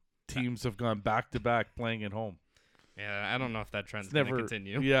 teams have gone back-to-back playing at home. Yeah, I don't know if that trend's It's gonna never.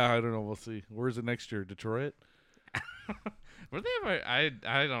 continue. Yeah, I don't know. We'll see. Where's it next year? Detroit? Were they ever?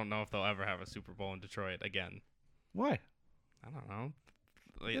 I don't know if they'll ever have a Super Bowl in Detroit again. Why? I don't know.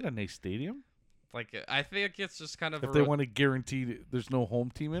 They got a nice stadium. Like I think it's just kind of If they want to guarantee there's no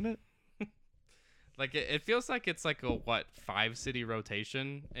home team in it. like it feels like it's like a 5-city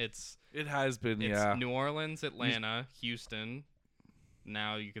rotation. It has been, It's yeah. New Orleans, Atlanta, Houston.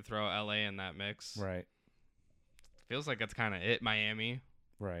 Now you could throw LA in that mix. Right, Feels like it's kind of it. Miami.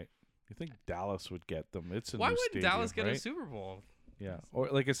 right. You think Dallas would get them? It's a Why new would stadium, Dallas get right? a Super Bowl? Yeah, or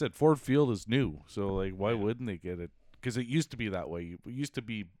like I said, Ford Field is new, so like why Yeah. wouldn't they get it? Because it used to be that way. It used to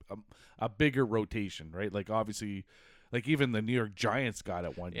be a bigger rotation, right? Like obviously, like even the New York Giants got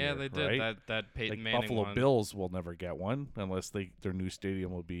it one year. Yeah, they did right? that Peyton Like Manning Buffalo one. Bills will never get one unless their new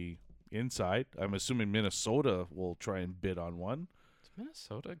stadium will be inside. I'm assuming Minnesota will try and bid on one. Does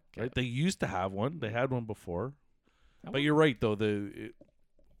Minnesota get? Right? They used to have one. They had one before. I But wonder- you're right though.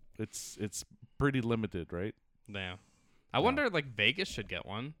 It's pretty limited, right? Yeah. I wonder like Vegas should get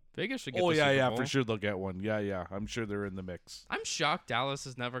one. Vegas should get. Oh the yeah, Super yeah, Bowl. for sure they'll get one. Yeah. I'm sure they're in the mix. I'm shocked Dallas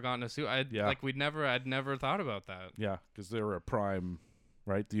has never gotten a suit. I'd never thought about that. Yeah, because they're a prime,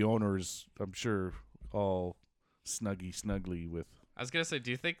 right? The owners, I'm all snuggly with. I was gonna say,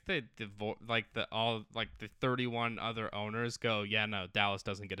 do you think the 31 other owners go, yeah, no, Dallas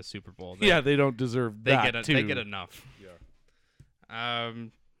doesn't get a Super Bowl. They don't deserve they that get too. they get enough. Yeah.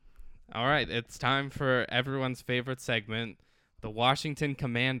 All right, it's time for everyone's favorite segment, the Washington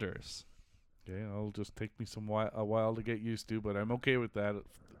Commanders. Okay, it'll just take me a while to get used to, but I'm okay with that.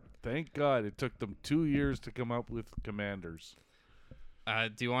 Thank God it took them 2 years to come up with Commanders.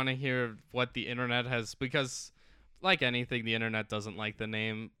 Do you want to hear what the internet has? Because, like anything, the internet doesn't like the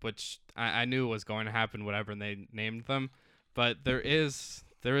name, which I knew was going to happen whenever they named them. But there is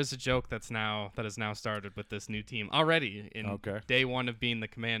a joke that has now started with this new team already in day one of being the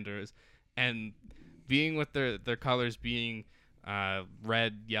Commanders, and being with their colors being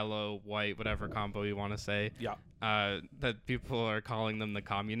red, yellow, white, whatever combo you want to say. Yeah. That people are calling them the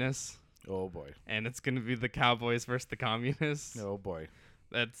communists. Oh boy. And it's going to be the Cowboys versus the communists. Oh boy.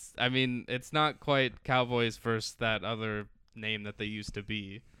 It's not quite Cowboys versus that other name that they used to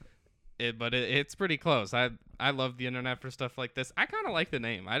be. But it's pretty close. I love the internet for stuff like this. I kind of like the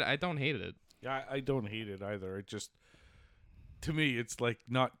name. I don't hate it. Yeah, I don't hate it either. It just, to me, it's like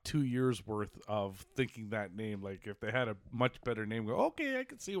not 2 years worth of thinking that name. Like if they had a much better name, go, okay, I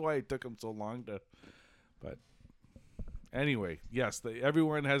can see why it took them so long to. But anyway, yes,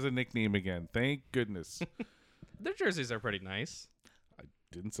 everyone has a nickname again. Thank goodness. Their jerseys are pretty nice. I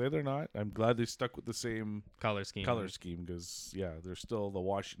didn't say they're not. I'm glad they stuck with the same Color scheme because they're still the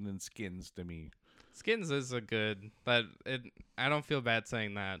Washington Skins to me. Skins is a good, but I don't feel bad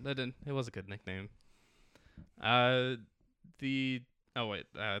saying that. It was a good nickname. To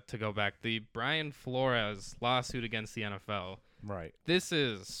go back, the Brian Flores lawsuit against the NFL. Right. This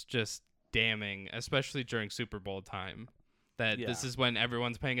is just damning, especially during Super Bowl time. This is when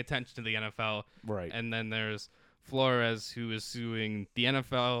everyone's paying attention to the NFL. Right. And then there's Flores, who is suing the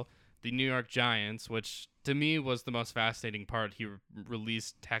NFL, the New York Giants, which to me was the most fascinating part. He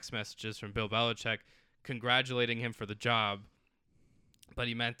released text messages from Bill Belichick congratulating him for the job, but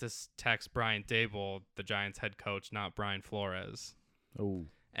he meant to text Brian Daboll, the Giants head coach, not Brian Flores. Oh.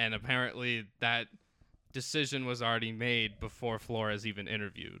 And apparently that decision was already made before Flores even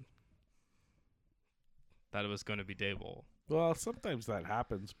interviewed. That it was going to be Daboll. Well, sometimes that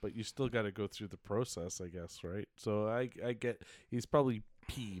happens, but you still got to go through the process, I guess, right? So I get he's probably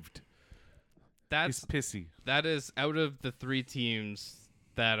peeved. He's pissy. That is, out of the 3 teams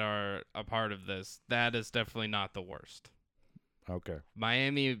that are a part of this, that is definitely not the worst. Okay.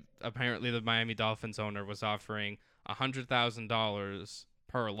 Apparently the Miami Dolphins owner was offering $100,000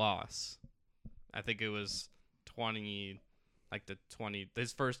 per loss. I think it was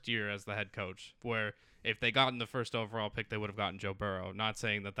his first year as the head coach, where if they gotten the first overall pick, they would have gotten Joe Burrow. Not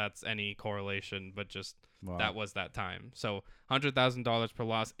saying that that's any correlation, but just that was that time. So $100,000 per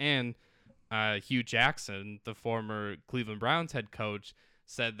loss. And Hugh Jackson, the former Cleveland Browns head coach,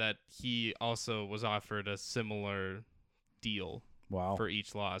 said that he also was offered a similar deal for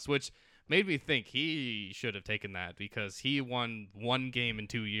each loss, which made me think he should have taken that because he won one game in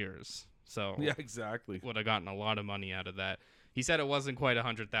 2 years. So yeah, exactly. Would have gotten a lot of money out of that. He said it wasn't quite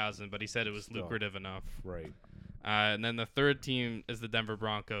 100,000, but he said it was lucrative enough. Right. And then the third team is the Denver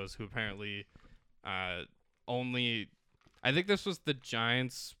Broncos, who apparently only, I think this was the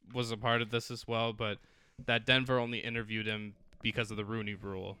Giants was a part of this as well, but that Denver only interviewed him because of the Rooney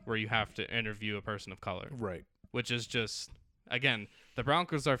Rule, where you have to interview a person of color. Right. Which is just, again, the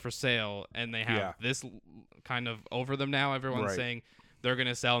Broncos are for sale, and they have this kind of over them now. Everyone's saying they're going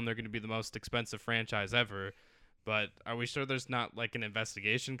to sell and they're going to be the most expensive franchise ever. But are we sure there's not like an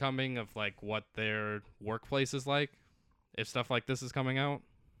investigation coming of like what their workplace is like if stuff like this is coming out?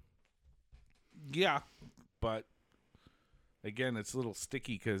 Yeah, but again, it's a little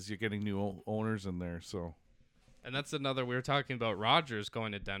sticky because you're getting new owners in there. So, and that's another. We were talking about Rodgers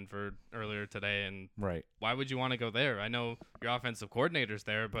going to Denver earlier today, and why would you want to go there? I know your offensive coordinator's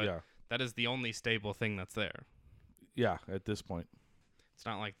there, but that is the only stable thing that's there. Yeah, at this point. It's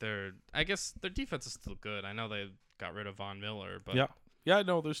not like I guess their defense is still good. I know they got rid of Von Miller, but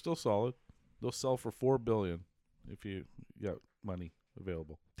no, they're still solid. They'll sell for $4 billion if you got money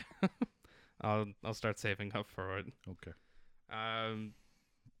available. I'll start saving up for it. Okay.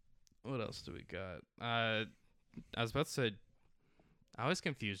 What else do we got? I was about to say, I always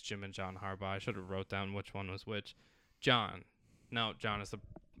confuse Jim and John Harbaugh. I should have wrote down which one was which. John is the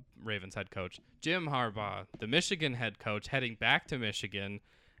Ravens head coach. Jim Harbaugh, the Michigan head coach, heading back to Michigan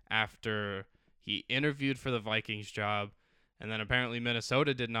after he interviewed for the Vikings job, and then apparently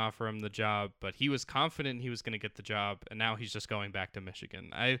Minnesota didn't offer him the job, but he was confident he was going to get the job, and now he's just going back to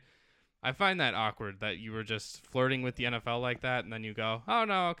Michigan. I find that awkward that you were just flirting with the NFL like that, and then you go, oh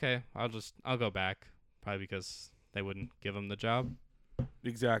no, okay, I'll go back, probably because they wouldn't give him the job.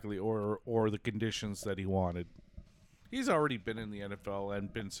 Exactly, or the conditions that he wanted. He's already been in the NFL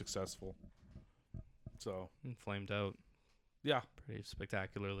and been successful. So and flamed out. Yeah. Pretty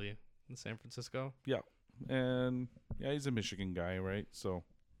spectacularly in San Francisco. Yeah. And he's a Michigan guy, right? So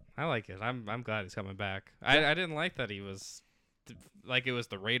I like it. I'm glad he's coming back. I didn't like that he was like it was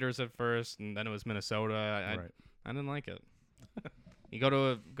the Raiders at first and then it was Minnesota. I didn't like it. You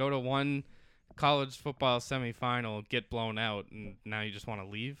go to one college football semifinal, get blown out, and now you just want to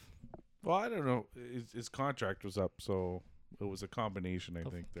leave? Well, I don't know. His contract was up, so it was a combination, I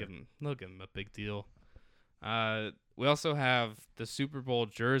think. They'll give him a big deal. We also have the Super Bowl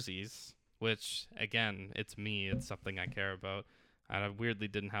jerseys, which, again, it's me. It's something I care about. I weirdly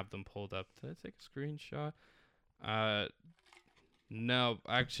didn't have them pulled up. Did I take a screenshot? No,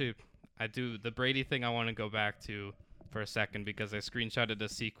 actually, I do. The Brady thing I want to go back to for a second because I screenshotted a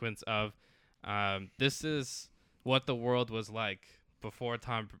sequence of this is what the world was like before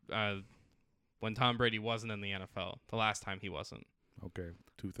when Tom Brady wasn't in the NFL, the last time he wasn't. Okay,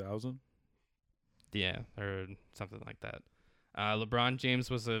 2000? Yeah, or something like that. LeBron James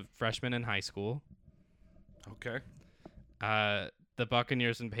was a freshman in high school. Okay. The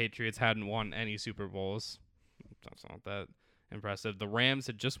Buccaneers and Patriots hadn't won any Super Bowls. That's not that impressive. The Rams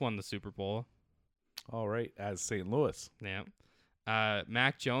had just won the Super Bowl. All right, as St. Louis. Yeah.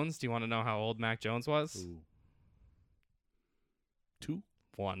 Mac Jones, do you want to know how old Mac Jones was? Ooh. 2?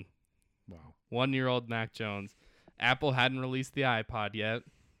 1. Wow. 1-year-old Mac Jones. Apple hadn't released the iPod yet.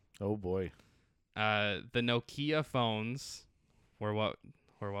 Oh boy. The Nokia phones were what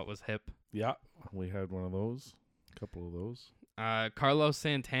was hip. Yeah, we had one of those. A couple of those. Carlos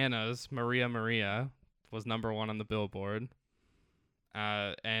Santana's Maria Maria was number 1 on the Billboard.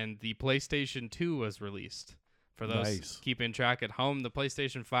 And the PlayStation 2 was released. For those keeping track at home, the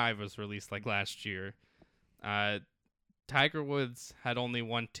PlayStation 5 was released like last year. Tiger Woods had only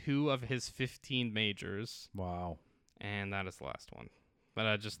won 2 of his 15 majors. Wow. And that is the last one. But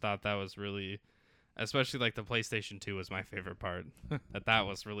I just thought that was really, especially like the PlayStation 2 was my favorite part. that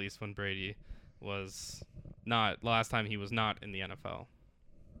was released when Brady was not, last time he was not in the NFL.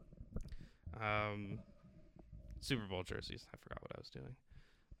 Super Bowl jerseys. I forgot what I was doing.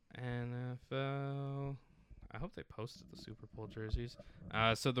 NFL. I hope they posted the Super Bowl jerseys.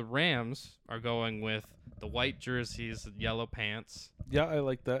 So the Rams are going with the white jerseys, yellow pants. Yeah, I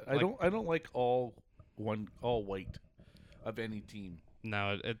like that. I don't like all white of any team.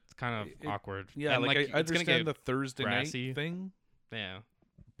 No, it's kind of awkward. Yeah, and I understand the Thursday grassy night thing. Yeah.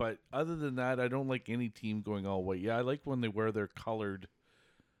 But other than that, I don't like any team going all white. Yeah, I like when they wear their colored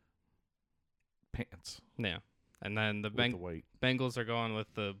pants. Yeah. And then the With the white. Bengals are going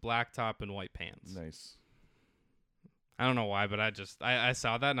with the black top and white pants. Nice. I don't know why, but I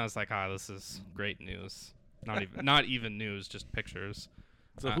saw that and I was like, this is great news. Not even news, just pictures.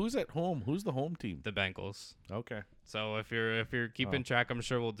 So who's at home? Who's the home team? The Bengals. Okay. So if you're keeping track, I'm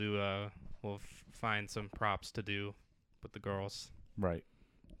sure we'll do find some props to do with the girls. Right.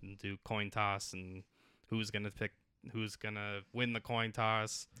 And do coin toss and who's gonna win the coin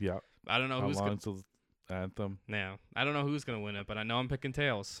toss. Yeah. I don't know who's gonna anthem. Yeah. I don't know who's gonna win it, but I know I'm picking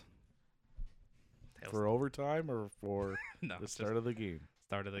tails. For overtime or for no, the start of the game?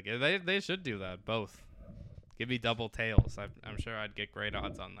 Start of the game. They should do that, both. Give me double tails. I'm sure I'd get great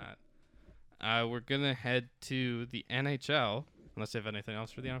odds on that. We're going to head to the NHL, unless you have anything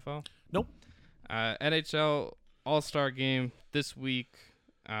else for the NFL. Nope. NHL All-Star Game this week.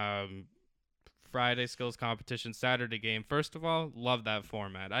 Friday skills competition, Saturday game. First of all, love that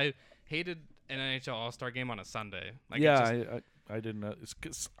format. I hated an NHL All-Star Game on a Sunday. I didn't know.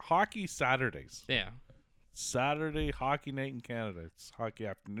 It's hockey Saturdays. Yeah. Saturday hockey night in Canada. It's hockey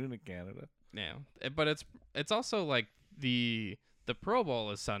afternoon in Canada. Yeah, but it's also like the Pro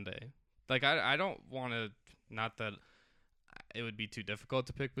Bowl is Sunday. Like I don't want to, not that it would be too difficult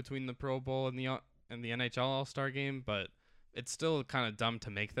to pick between the Pro Bowl and the NHL All-Star Game, but it's still kind of dumb to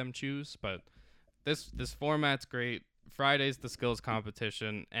make them choose. But this format's great. Friday's the skills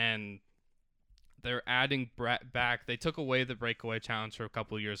competition, and they're adding back. They took away the breakaway challenge for a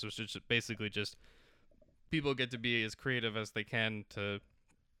couple of years, which is basically just people get to be as creative as they can to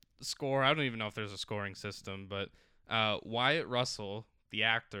score. I don't even know if there's a scoring system, but Wyatt Russell, the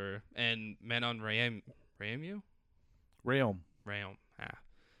actor, and Manon Rhéaume.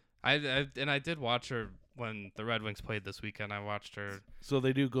 I did watch her when the Red Wings played this weekend. I watched her. So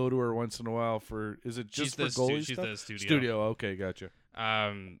they do go to her once in a while for. Is it just for goalie She's stuff? the studio. Studio. Okay, gotcha.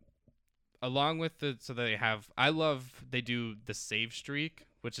 Along with they do the save streak,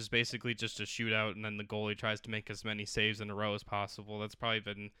 which is basically just a shootout, and then the goalie tries to make as many saves in a row as possible. That's probably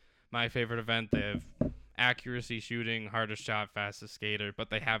been my favorite event. They have accuracy shooting, hardest shot, fastest skater,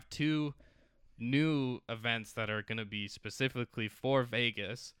 but they have two new events that are going to be specifically for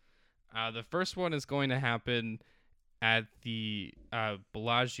Vegas. The first one is going to happen at the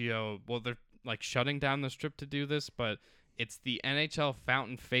Bellagio. Well, they're like shutting down the strip to do this, but it's the NHL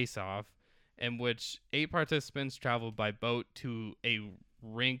Fountain Face-Off, in which 8 participants travel by boat to a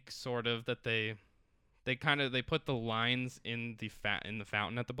rink, sort of, that they put the lines in the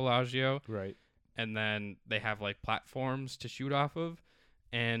fountain at the Bellagio, right? And then they have like platforms to shoot off of,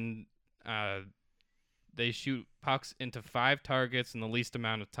 and they shoot pucks into 5 targets in the least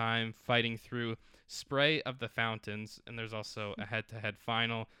amount of time, fighting through spray of the fountains. And there's also a head-to-head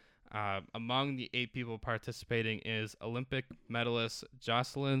final. Among the 8 people participating is Olympic medalist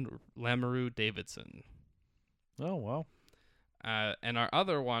Jocelyn Lamoureux Davidson. Oh wow! And our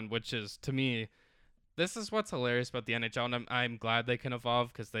other one, which is, to me, this is what's hilarious about the NHL, and I'm glad they can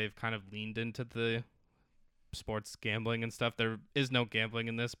evolve because they've kind of leaned into the sports gambling and stuff. There is no gambling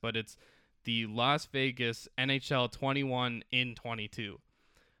in this, but it's the Las Vegas NHL 21 in 22.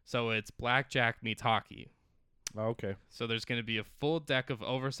 So it's blackjack meets hockey. Okay. So there's going to be a full deck of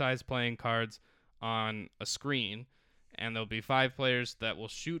oversized playing cards on a screen, and there'll be 5 players that will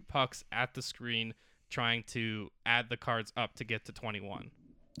shoot pucks at the screen, trying to add the cards up to get to 21.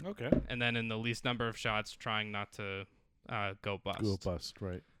 Okay. And then in the least number of shots, trying not to go bust. Go bust,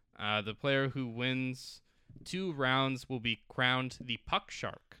 right. The player who wins 2 rounds will be crowned the Puck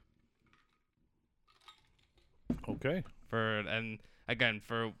Shark. Okay. For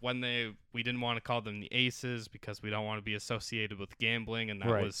when we didn't want to call them the Aces because we don't want to be associated with gambling, and that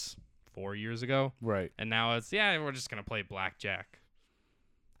Right. was 4 years ago. Right. And now it's, we're just going to play blackjack.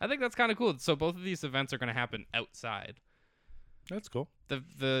 I think that's kind of cool. So both of these events are going to happen outside. That's cool.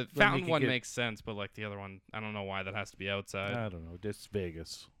 The fountain one makes sense, but like the other one, I don't know why that has to be outside. I don't know. It's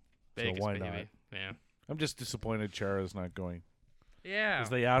Vegas. Vegas, so why baby. not? Yeah. I'm just disappointed Chara's not going. Yeah. Because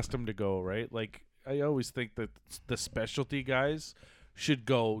they asked him to go, right? Like, I always think that the specialty guys should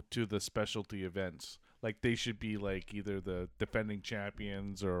go to the specialty events. Like, they should be like either the defending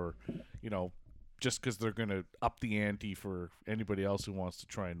champions or, just because they're going to up the ante for anybody else who wants to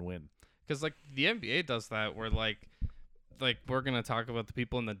try and win. Because, like, the NBA does that where, like we're going to talk about the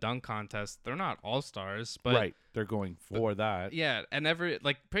people in the dunk contest. They're not all-stars, but... Right. They're going for that. Yeah, and I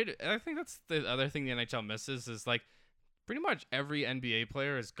think that's the other thing the NHL misses is, like, pretty much every NBA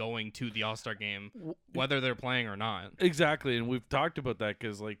player is going to the All-Star game, whether they're playing or not. Exactly, and we've talked about that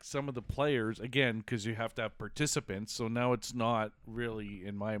because, like, some of the players, again, because you have to have participants, so now it's not really,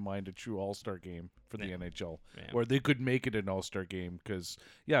 in my mind, a true All-Star game for the NHL, where they could make it an All-Star game because,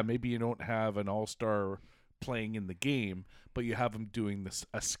 maybe you don't have an All-Star playing in the game, but you have him doing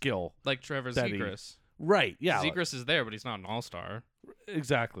a skill. Like Trevor Zegras. Right, yeah. Zegras is there, but he's not an All-Star.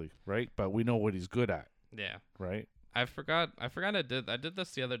 Exactly, right? But we know what he's good at. Yeah. Right? I forgot I did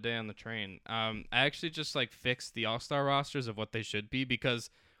this the other day on the train. I actually just like fixed the All-Star rosters of what they should be because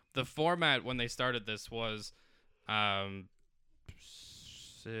the format when they started this was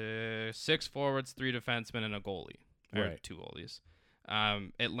 6 forwards, 3 defensemen, and a goalie. Or Right. 2 goalies.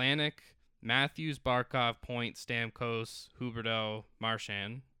 Atlantic, Matthews, Barkov, Point, Stamkos, Huberdeau,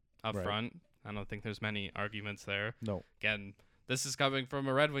 Marchand up Right. front. I don't think there's many arguments there. No. Again, this is coming from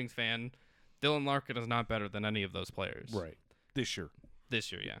a Red Wings fan. Dylan Larkin is not better than any of those players. Right. This year.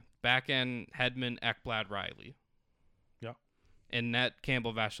 This year, yeah. Back end, Hedman, Ekblad, Riley. Yeah. In net,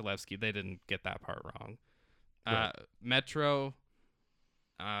 Campbell, Vasilevsky. They didn't get that part wrong. Right. Metro,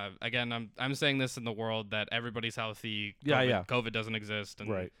 again, I'm saying this in the world that everybody's healthy. Yeah. COVID doesn't exist.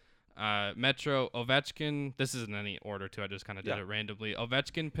 And, Right. Metro, Ovechkin. This isn't any order, too. I just kind of did it randomly.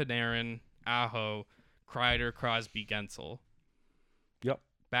 Ovechkin, Panarin, Aho, Kreider, Crosby, Gensel. Yep.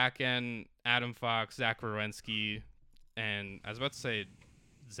 Back end, Adam Fox, Zach Werenski, and I was about to say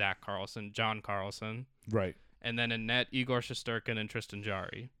John Carlson. Right. And then in net, Igor Shesterkin and Tristan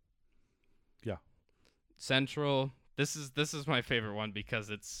Jarry. Yeah. Central, this is my favorite one because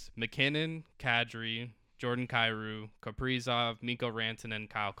it's McKinnon, Kadri, Jordan Kyrou, Kaprizov, Mikko Rantanen,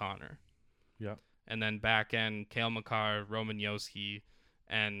 Kyle Connor. Yeah. And then back end, Kale McCarr, Roman Yoski,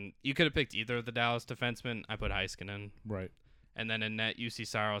 and you could have picked either of the Dallas defensemen. I put Heiskanen. Right. And then in net, UC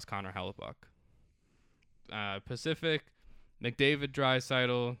Saros, Connor Hellebuck. Pacific, McDavid,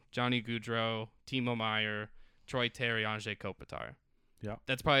 Draisaitl, Johnny Gaudreau, Timo Meyer, Troy Terry, Anze Kopitar. Yeah.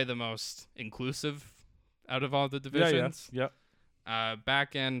 That's probably the most inclusive out of all the divisions. Yeah.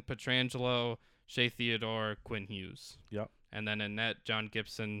 Back end, Pietrangelo, Shea Theodore, Quinn Hughes. Yeah. And then in net, John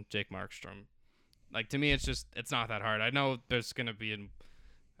Gibson, Jake Markstrom. Like, to me, it's not that hard. I know there's going to be,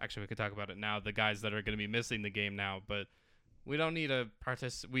 actually, we could talk about it now, the guys that are going to be missing the game now, but we don't need a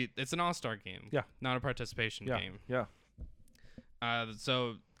it's an all-star game. Yeah. Not a participation game. Yeah.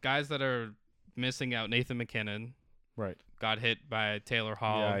 So guys that are missing out, Nathan McKinnon. Right. Got hit by Taylor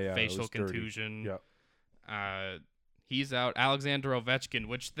Hall, facial contusion. Yeah. He's out. Alexander Ovechkin,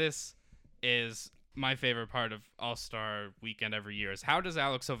 which this is my favorite part of All-Star weekend every year, is how does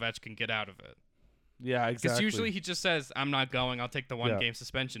Alex Ovechkin get out of it? Yeah, exactly. Because usually he just says, I'm not going, I'll take the one-game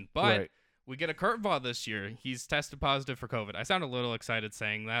suspension. But we get a curveball this year. He's tested positive for COVID. I sound a little excited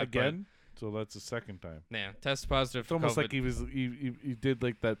saying that. Again? So that's the second time. Yeah, tested positive for COVID. It's almost like he did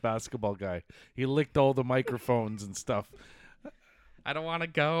like that basketball guy. He licked all the microphones and stuff. I don't want to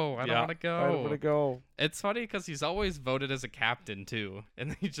go. I don't want to go. I don't want to go. It's funny because he's always voted as a captain, too,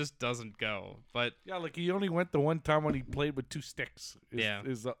 and he just doesn't go. But yeah, like he only went the one time when he played with 2 sticks.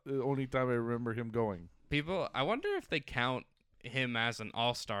 Is the only time I remember him going. I wonder if they count him as an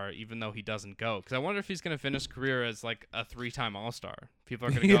all-star even though he doesn't go, because I wonder if he's going to finish career as like a 3-time all-star. People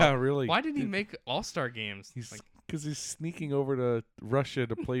are going to go, really. Why did he make all-star games? Because he's sneaking over to Russia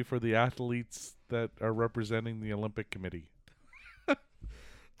to play for the athletes that are representing the Olympic Committee.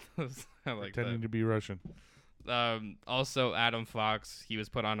 I like pretending that. to be Russian. Also, Adam Fox, he was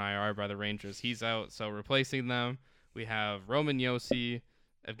put on IR by the Rangers. He's out, so replacing them, we have Roman Josi,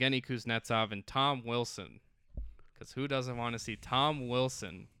 Evgeny Kuznetsov, and Tom Wilson. Because who doesn't want to see Tom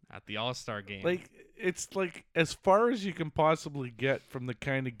Wilson at the All-Star game? Like, it's like as far as you can possibly get from the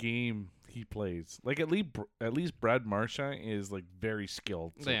kind of game he plays. Like, at least Brad Marchand is like very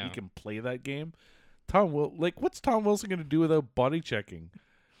skilled, so he can play that game. What's Tom Wilson going to do without body checking?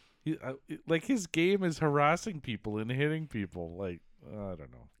 Like, his game is harassing people and hitting people. Like, I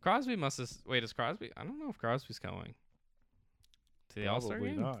don't know. Crosby is Crosby? I don't know if Crosby's going to the All-Star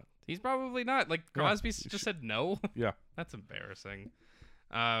game. Probably not. He's probably not. Like, Crosby just said no. Yeah. That's embarrassing.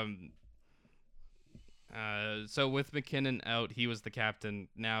 So with McKinnon out, he was the captain.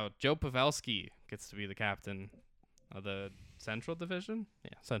 Now Joe Pavelski gets to be the captain of the Central Division.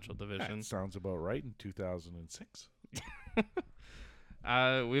 Yeah, Central Division. That sounds about right in 2006.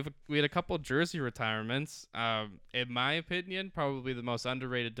 We had a couple jersey retirements. In my opinion, probably the most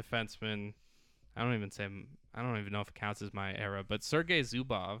underrated defenseman. I don't even know if it counts as my era, but Sergei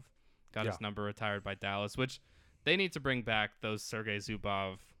Zubov got his number retired by Dallas, which they need to bring back those Sergei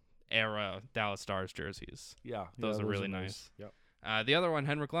Zubov era Dallas Stars jerseys. Yeah, those are really nice. Yep. The other one,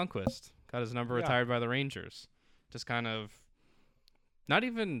 Henrik Lundqvist, got his number retired by the Rangers. just kind of not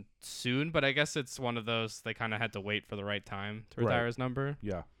even soon, but I guess it's one of those they kind of had to wait for the right time to retire his number.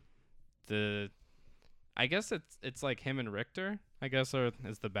 Yeah. I guess it's like him and Richter, I guess,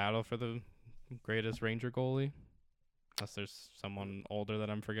 is the battle for the greatest Ranger goalie. Unless there's someone older that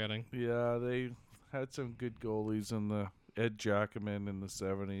I'm forgetting. Yeah, they had some good goalies in the Ed Jackman in the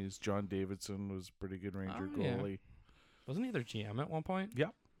 70s. John Davidson was a pretty good Ranger goalie. Wasn't he their GM at one point?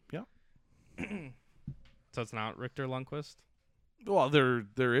 Yep. So it's not Richter Lundqvist? Well,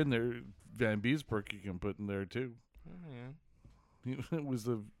 they're in there. Van Beesbrook you can put in there too. Oh, yeah. It was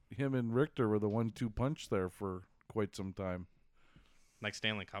him and Richter were the 1-2 punch there for quite some time. Like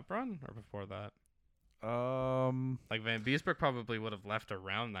Stanley Cup run or before that? Like Van Beesbrook probably would have left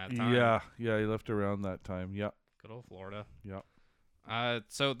around that time. Yeah, he left around that time. Yeah. Good old Florida. Yeah.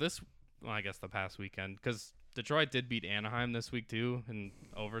 So I guess the past weekend, because Detroit did beat Anaheim this week too in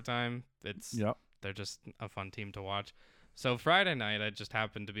overtime. They're just a fun team to watch. So Friday night, I just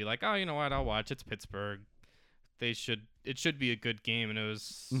happened to be like, oh, you know what? I'll watch. It's Pittsburgh. It should be a good game, and it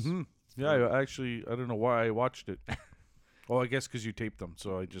was. Mm-hmm. Yeah, I don't know why I watched it. Well, I guess because you taped them,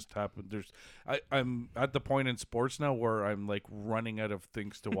 so I just happened. I'm at the point in sports now where I'm like running out of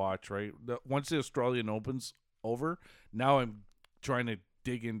things to watch. Right, once the Australian Open's over, now I'm trying to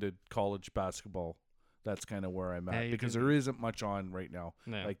dig into college basketball. That's kind of where I'm at because there isn't much on right now.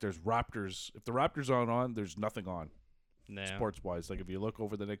 No. Like there's Raptors. If the Raptors aren't on, there's nothing on. No. Sports wise, like if you look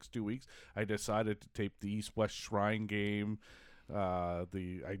over the next 2 weeks, I decided to tape the East West Shrine game. I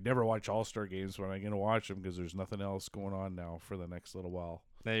never watch All-Star games when I'm gonna watch them because there's nothing else going on now for the next little while.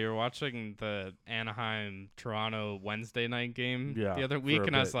 Now you're watching the Anaheim Toronto Wednesday night game Yeah, the other week,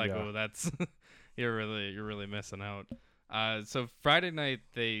 and I was like, yeah. oh, that's you're really missing out. So Friday night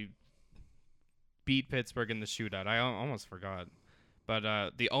they beat Pittsburgh in the shootout. I almost forgot.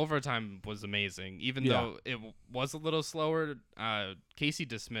 But the overtime was amazing. Even though it was a little slower, Casey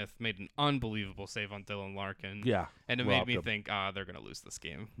DeSmith made an unbelievable save on Dylan Larkin. Yeah. And it made me think, they're going to lose this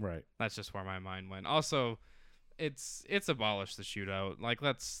game. Right. That's just where my mind went. Also, it's abolished the shootout. Like,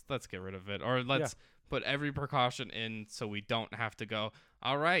 let's get rid of it. Or let's put every precaution in so we don't have to go,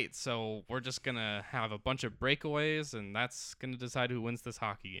 all right, so we're just going to have a bunch of breakaways, and that's going to decide who wins this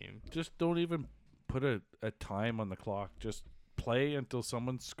hockey game. Just don't even put a time on the clock. Just play until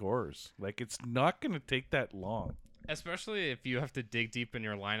someone scores. Like, it's not going to take that long. Especially if you have to dig deep in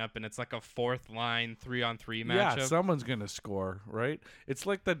your lineup and it's like a fourth line 3-on-3 matchup. Yeah, someone's going to score, right? It's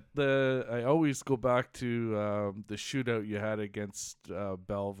like I always go back to the shootout you had against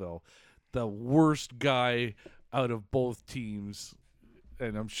Belleville. The worst guy out of both teams,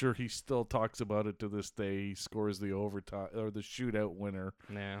 and I'm sure he still talks about it to this day, he scores the overtime or the shootout winner.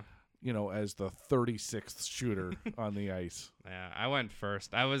 Yeah. As the 36th shooter on the ice. Yeah, I went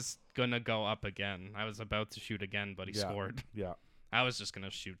first. I was going to go up again. I was about to shoot again, but he scored. Yeah. I was just going to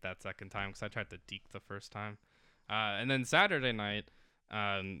shoot that second time because I tried to deke the first time. And then Saturday night,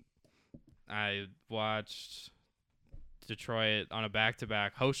 I watched Detroit on a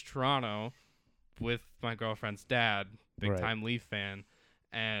back-to-back host Toronto with my girlfriend's dad, big-time Leaf fan.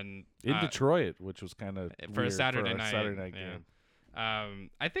 And in Detroit, which was kind of for a Saturday night game.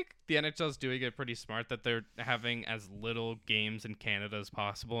 I think the NHL is doing it pretty smart that they're having as little games in Canada as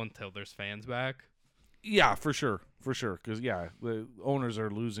possible until there's fans back. Yeah, for sure. Because, the owners are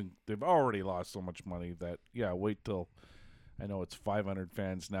losing. They've already lost so much money that, wait till, I know it's 500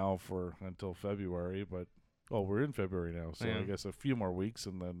 fans now until February, but, we're in February now. So I guess a few more weeks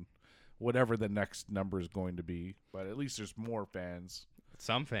and then whatever the next number is going to be. But at least there's more fans.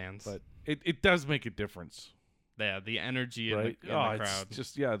 Some fans. But it does make a difference. Yeah, the energy in the crowd. It's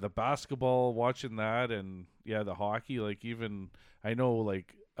just the basketball, watching that, and the hockey. Like even I know,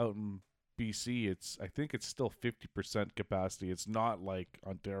 like out in BC, I think it's still 50% capacity. It's not like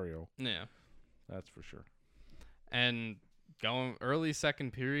Ontario. Yeah, that's for sure. And going early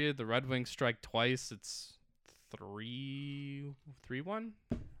second period, the Red Wings strike twice. It's 3-1,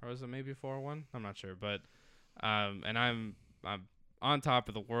 or is it maybe 4-1? I'm not sure, but and I'm on top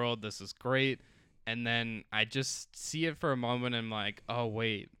of the world. This is great. And then I just see it for a moment and I'm like, oh,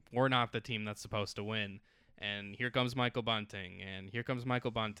 wait, we're not the team that's supposed to win. And here comes Michael Bunting, and here comes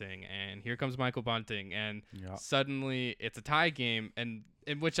Michael Bunting, and here comes Michael Bunting. And suddenly it's a tie game, and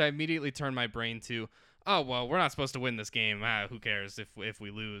in which I immediately turn my brain to, oh, well, we're not supposed to win this game. Who cares if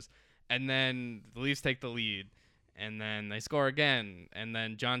we lose? And then the Leafs take the lead, and then they score again. And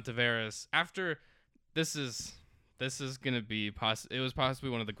then John Tavares, after this is going to be it was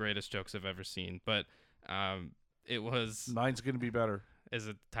possibly one of the greatest jokes I've ever seen, but it was mine's going to be better. Is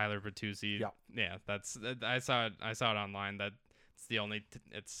it Tyler Bertuzzi? Yeah. Yeah, that's I saw it online that it's the only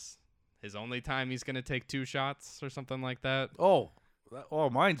it's his only time he's going to take 2 shots or something like that.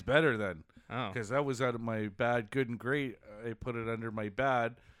 Mine's better then. Oh. Because that was out of my bad, good, and great. I put it under my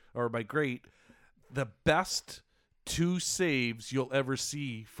bad or my great. The best 2 saves you'll ever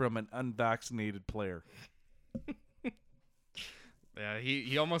see from an unvaccinated player. Yeah,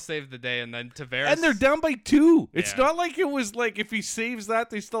 he almost saved the day, and then Tavares. And they're down by 2. It's Yeah. not like it was like if he saves that,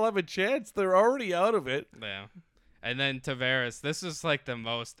 they still have a chance. They're already out of it. Yeah. And then Tavares, this is like the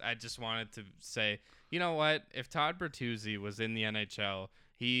most I just wanted to say, you know what? If Todd Bertuzzi was in the NHL,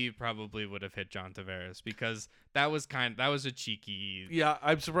 he probably would have hit John Tavares because that was a cheeky. Yeah,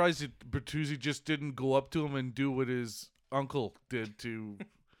 I'm surprised that Bertuzzi just didn't go up to him and do what his uncle did to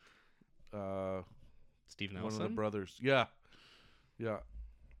Steve one Nelson. of the brothers. Yeah. Yeah.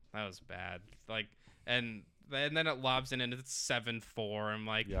 That was bad. Like, and then it lobs in and it's 7-4. I'm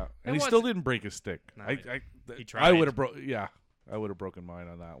like, Yeah. it And he was- still didn't break his stick. No, he I tried. would have I would have broken mine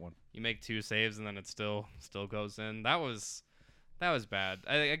on that one. You make 2 saves and then it still goes in. That was bad.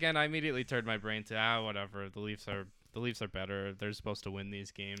 I immediately turned my brain to whatever. The Leafs are better. They're supposed to win these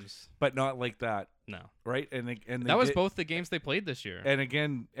games. But not like that, No, right? And that was both the games they played this year. And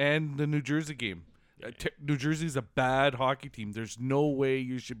again, and the New Jersey game. New Jersey's a bad hockey team. There's no way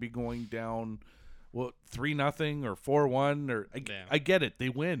you should be going down 3-0 or 4-1 or I get it. They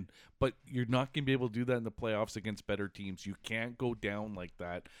win, but you're not going to be able to do that in the playoffs against better teams. You can't go down like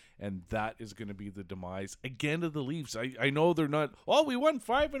that, and that is going to be the demise again of the Leafs. I know they're not, we won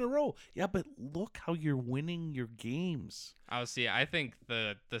 5 in a row. Yeah, but look how you're winning your games. I think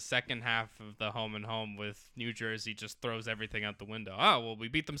the second half of the home and home with New Jersey just throws everything out the window. We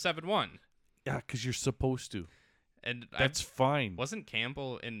beat them 7-1. Yeah, because you're supposed to. And that's fine. Wasn't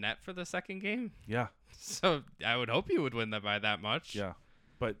Campbell in net for the second game? Yeah. So I would hope you would win that by that much. Yeah.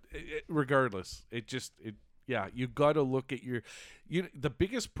 But regardless, you got to look at the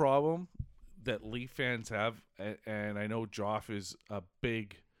biggest problem that Leaf fans have, and I know Joff is a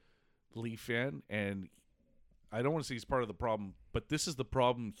big Leaf fan, and I don't want to say he's part of the problem, but this is the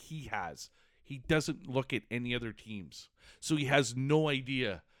problem he has. He doesn't look at any other teams. So he has no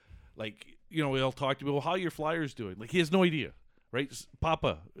idea. Like, he'll talk to me, how are your Flyers doing? Like, he has no idea, right?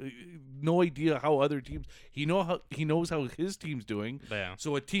 Papa, no idea how other teams. He knows how his team's doing. Yeah.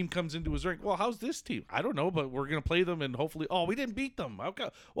 So a team comes into his rink. Well, how's this team? I don't know, but we're gonna play them, and hopefully, we didn't beat them. How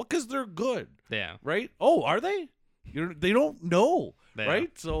come? Well, because they're good. Yeah. Right? Oh, are they? They don't know, Yeah.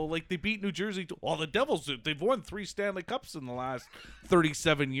 right? So, like, they beat New Jersey. The Devils, they've won 3 Stanley Cups in the last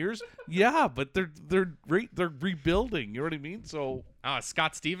 37 years. Yeah, but they're rebuilding. You know what I mean? So,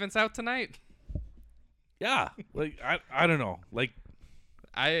 Scott Stevens out tonight? yeah. Like, I don't know. Like,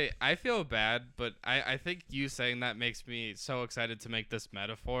 I feel bad, but I think you saying that makes me so excited to make this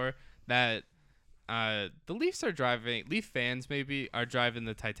metaphor that the Leafs Leaf fans maybe are driving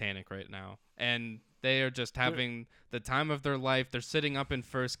the Titanic right now, and they are just having the time of their life. They're sitting up in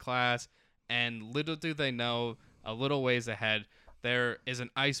first class, and little do they know, a little ways ahead, there is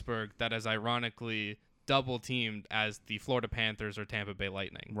an iceberg that is ironically double teamed as the Florida Panthers or Tampa Bay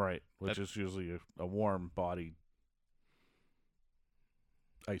Lightning. right, which is usually a warm-bodied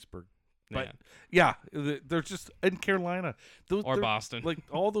iceberg. But they're just in Carolina Or Boston. Like,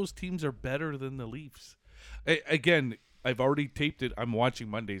 all those teams are better than the Leafs. Again, I've already taped it. I'm watching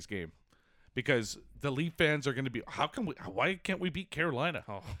Monday's game because the Leaf fans are going to be. Why can't we beat Carolina?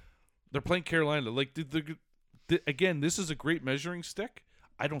 Oh. They're playing Carolina. Like, again, this is a great measuring stick.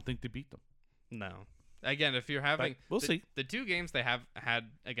 I don't think they beat them. No. Again, if you're having... We'll see. The 2 games they have had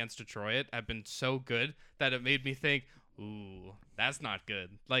against Detroit have been so good that it made me think, ooh, that's not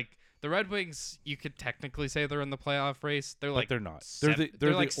good. Like, the Red Wings, you could technically say they're in the playoff race. But they're not.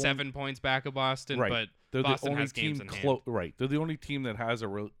 They're like 7 points back of Boston, right. but They're Boston the only has games team in hand. Right. They're the only team that has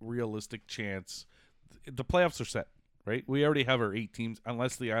a realistic chance. The playoffs are set. Right, we already have our 8 teams,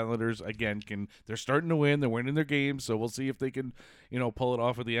 unless the Islanders again they're starting to win, they're winning their games, so we'll see if they can, pull it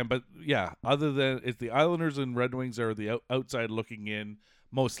off at the end. But yeah, other than if the Islanders and Red Wings are the outside looking in,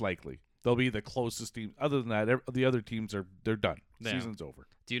 most likely they'll be the closest team. Other than that, the other teams they're done. Yeah. Season's over.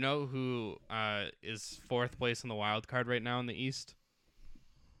 Do you know who is 4th place in the wild card right now in the East?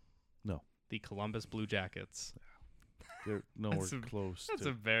 No, the Columbus Blue Jackets. They're nowhere close. That's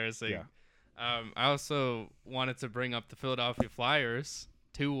embarrassing. Yeah. I also wanted to bring up the Philadelphia Flyers.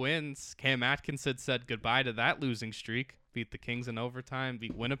 2 wins. Cam Atkinson said goodbye to that losing streak. Beat the Kings in overtime.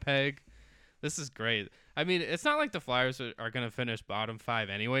 Beat Winnipeg. This is great. I mean, it's not like the Flyers are going to finish bottom 5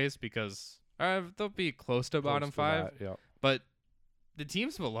 anyways because they'll be close to bottom 5. That, yeah. But the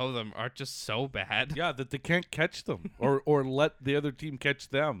teams below them are just so bad. Yeah, that they can't catch them or let the other team catch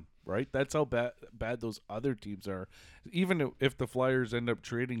them. right? That's how bad those other teams are. Even if the Flyers end up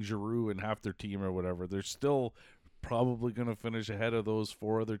trading Giroux and half their team or whatever, they're still probably going to finish ahead of those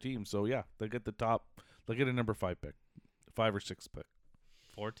 4 other teams. So yeah, they get the top. They get a number 5 pick, 5 or 6 pick.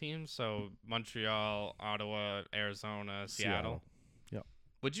 4 teams, so Montreal, Ottawa, Arizona, Seattle. Yeah.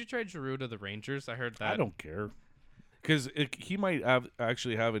 Would you trade Giroux to the Rangers? I heard that. I don't care. Because he might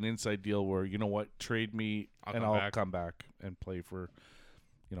actually have an inside deal where, you know what, trade me I'll come back and play for,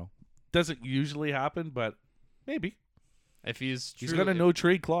 doesn't usually happen, but maybe. If he's got a no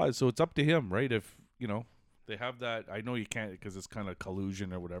trade clause, so it's up to him, right? If, they have that. I know you can't because it's kind of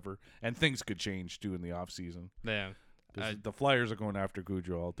collusion or whatever, and things could change too in the off season. Yeah. The Flyers are going after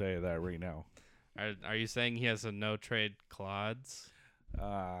Gaudreau, I'll tell you that right now. Are you saying he has a no trade clause?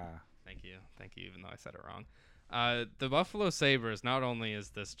 Thank you, even though I said it wrong. The Buffalo Sabres, not only is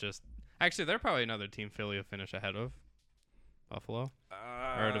this just... Actually, they're probably another team Philly will finish ahead of Buffalo.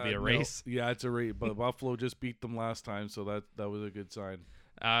 Or it'll be a race. No. Yeah, it's a race. But Buffalo just beat them last time, so that was a good sign.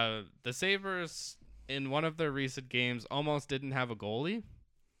 The Sabres, in one of their recent games, almost didn't have a goalie.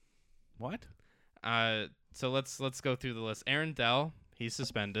 What? So let's go through the list. Aaron Dell, he's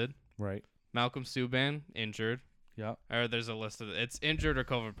suspended. Right. Malcolm Subban, injured. Yeah. Or there's a list of it's injured or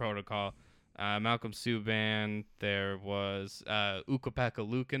COVID protocol. Malcolm Subban, there was Ukko-Pekka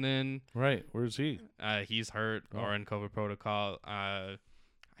Luukkonen. Right. Where's he? He's hurt or in COVID protocol. I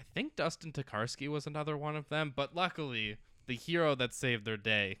think Dustin Tokarski was another one of them. But luckily, the hero that saved their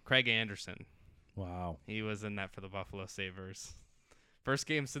day, Craig Anderson. Wow. He was in that for the Buffalo Sabres. First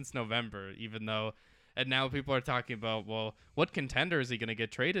game since November, even though... And now people are talking about, well, what contender is he going to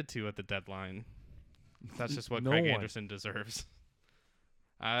get traded to at the deadline? That's just what Craig Anderson deserves.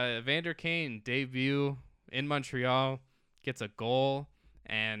 Evander Kane, debut in Montreal, gets a goal,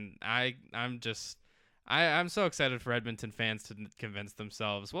 and I'm so excited for Edmonton fans to convince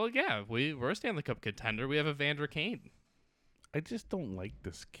themselves, well, yeah, we're a Stanley Cup contender. We have Evander Kane. I just don't like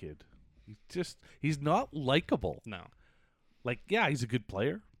this kid. He's not likable. No. Like, yeah, he's a good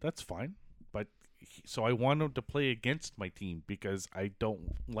player. That's fine. But so I want him to play against my team because I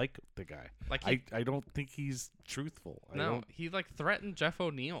don't like the guy. Like I don't think he's truthful. He threatened Jeff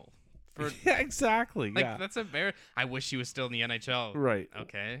O'Neill for yeah, exactly. Yeah, that's embarrassing. I wish he was still in the NHL. Right.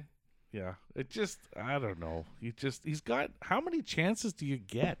 Okay. Yeah. I don't know. He's got how many chances do you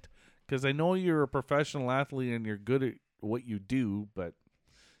get? Because I know you're a professional athlete and you're good at what you do, but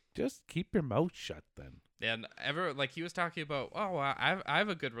just keep your mouth shut then. And he was talking about, I have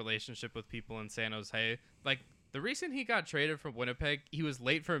a good relationship with people in San Jose. Like, the reason he got traded from Winnipeg, he was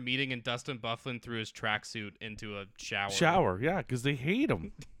late for a meeting and Dustin Byfuglien threw his tracksuit into a shower. Yeah, because they hate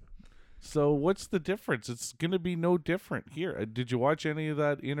him. So what's the difference? It's going to be no different here. Did you watch any of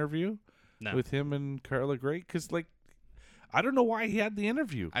that interview with him and Carla Gray? Because, I don't know why he had the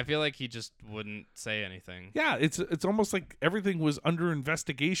interview. I feel like he just wouldn't say anything. Yeah, it's almost like everything was under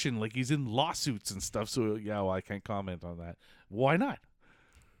investigation, like he's in lawsuits and stuff. So, yeah, well, I can't comment on that. Why not?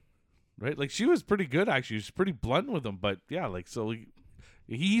 Right? Like, she was pretty good, actually. She was pretty blunt with him. But, yeah, so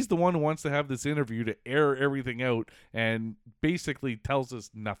he's the one who wants to have this interview to air everything out and basically tells us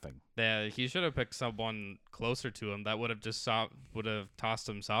nothing. Yeah, he should have picked someone closer to him that would have just tossed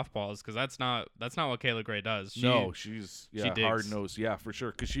him softballs because that's not what Kayla Gray does. She's hard nosed. Yeah, for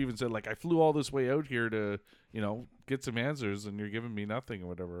sure. Because she even said I flew all this way out here to get some answers and you're giving me nothing or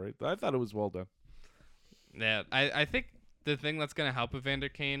whatever. Right? I thought it was well done. Yeah, I think the thing that's going to help Evander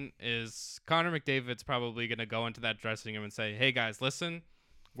Kane is Connor McDavid's probably going to go into that dressing room and say, "Hey guys, listen,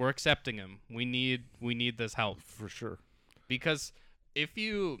 we're accepting him. We need this help for sure." Because if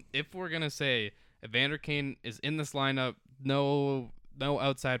we're gonna say Evander Kane is in this lineup, no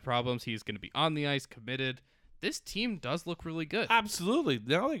outside problems, he's gonna be on the ice, committed. This team does look really good. Absolutely.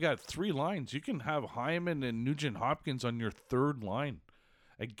 Now they got 3 lines. You can have Hyman and Nugent Hopkins on your 3rd line.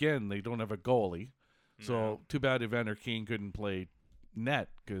 Again, they don't have a goalie, so too bad Evander Kane couldn't play net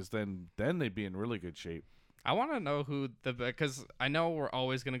because then they'd be in really good shape. I want to know because I know we're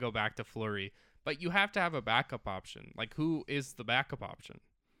always going to go back to Fleury, but you have to have a backup option. Like, who is the backup option?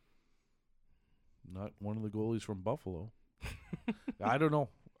 Not one of the goalies from Buffalo. I don't know.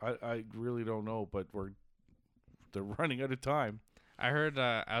 I really don't know, but they're running out of time. I heard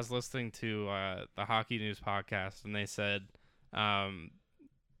I was listening to the Hockey News podcast, and they said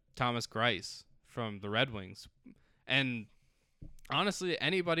Thomas Greiss from the Red Wings. And honestly,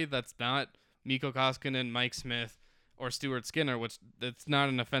 anybody that's not Mikko Koskinen, Mike Smith, or Stuart Skinner, which it's not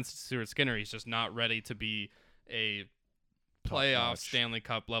an offense to Stuart Skinner. He's just not ready to be a playoff Stanley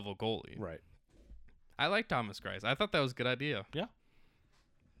Cup level goalie. Right. I like Thomas Greiss. I thought that was a good idea. Yeah.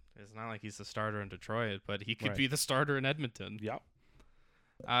 It's not like he's the starter in Detroit, but he could be the starter in Edmonton. Yeah.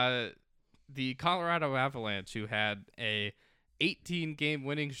 The Colorado Avalanche, who had a 18-game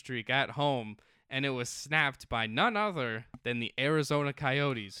winning streak at home, and it was snapped by none other than the Arizona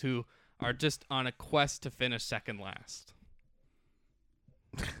Coyotes, who are just on a quest to finish second last.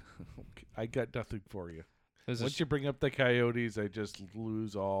 I got nothing for you. Once you bring up the Coyotes, I just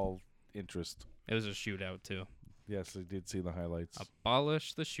lose all interest. It was a shootout too. Yes, I did see the highlights.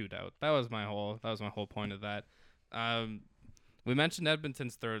 Abolish the shootout. That was my whole point of that. We mentioned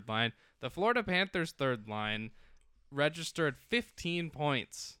Edmonton's third line. The Florida Panthers' third line registered 15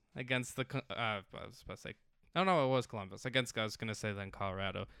 points against the. I was about to say. Oh no, it was Columbus. I was gonna say then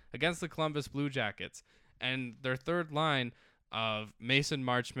Colorado against the Columbus Blue Jackets, and their third line of Mason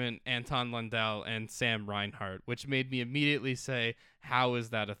Marchment, Anton Lundell, and Sam Reinhart, which made me immediately say, "How is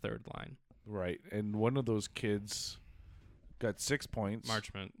that a third line?" Right, and one of those kids got 6 points.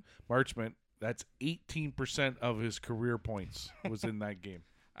 Marchment. That's 18% of his career points was in that game.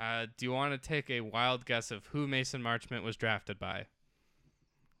 Do you want to take a wild guess of who Mason Marchment was drafted by?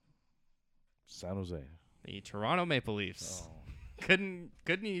 San Jose. The Toronto Maple Leafs. Oh. Couldn't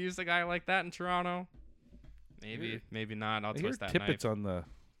you use a guy like that in Toronto? Maybe not. I'll twist that Tippett's knife. on the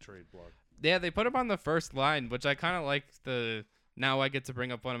trade block. Yeah, they put him on the first line, which I kind of like. Now I get to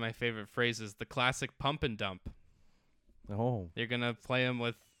bring up one of my favorite phrases, the classic pump and dump. Oh. You're going to play him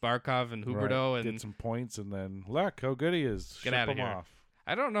with Barkov and Huberdeau. Right. And get some points, and then look how good he is. Get out of here. Off.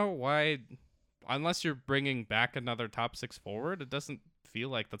 I don't know why, unless you're bringing back another top six forward, it doesn't feel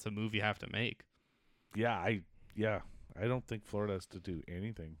like that's a move you have to make. Yeah, I don't think Florida has to do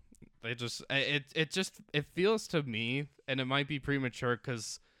anything. They just it feels to me, and it might be premature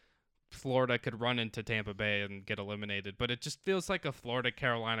because Florida could run into Tampa Bay and get eliminated, but it just feels like a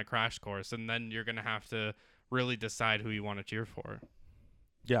Florida-Carolina crash course, and then you're gonna have to really decide who you want to cheer for.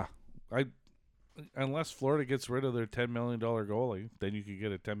 Yeah, unless Florida gets rid of their $10 million goalie, then you could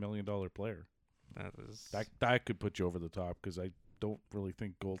get a $10 million player. That could put you over the top because I don't really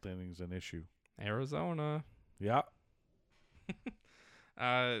think goaltending is an issue. Arizona. Yeah.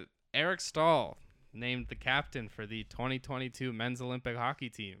 Eric Stahl named the captain for the 2022 men's Olympic hockey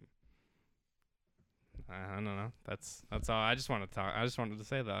team. I don't know. That's all. I just wanted to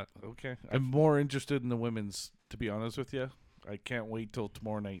say that. Okay. I'm more interested in the women's, to be honest with you. I can't wait till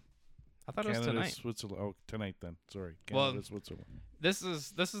tomorrow night. I thought it was tonight. Switzerland. Oh, tonight then. Sorry. Canada, Switzerland. This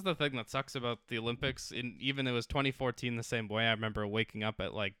is the thing that sucks about the Olympics. Even it was 2014 the same way. I remember waking up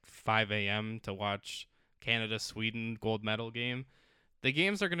at like 5 a.m. to watch Canada-Sweden gold medal game. The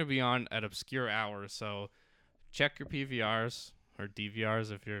games are going to be on at obscure hours, so check your PVRs or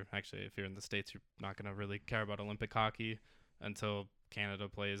DVRs if you're in the States. You're not going to really care about Olympic hockey until Canada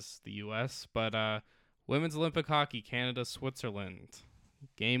plays the U.S. But women's Olympic hockey, Canada-Switzerland.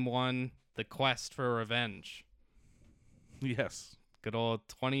 Game 1, the quest for revenge. Yes. Good old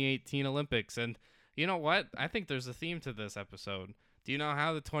 2018 Olympics. And you know what? I think there's a theme to this episode. Do you know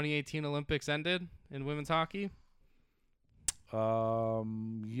how the 2018 Olympics ended in women's hockey?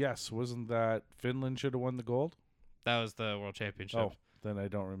 Yes. Wasn't that Finland should have won the gold? That was the World Championship. Oh, then I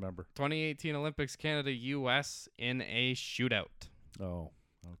don't remember. 2018 Olympics, Canada, U.S. in a shootout. Oh,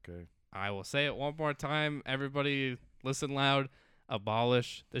 okay. I will say it one more time. Everybody listen loud.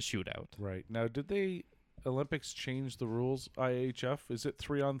 Abolish the shootout. Right. Now, did the Olympics change the rules? IHF? Is it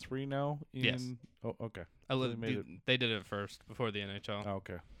 3-on-3 now? Yes. Oh, okay. They did it first before the NHL. Oh,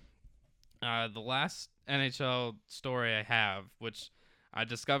 okay. The last NHL story I have, which I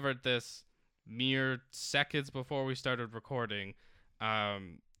discovered this mere seconds before we started recording.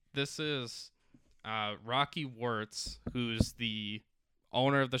 This is Rocky Wirtz, who's the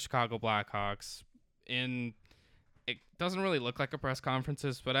owner of the Chicago Blackhawks. It doesn't really look like a press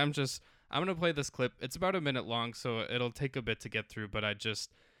conferences, but I'm going to play this clip. It's about a minute long, so it'll take a bit to get through, but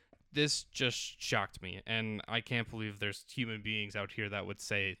this just shocked me, and I can't believe there's human beings out here that would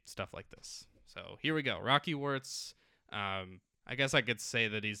say stuff like this. So here we go. Rocky Wirtz, I guess I could say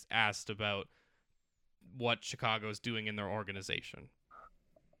that he's asked about what Chicago's doing in their organization.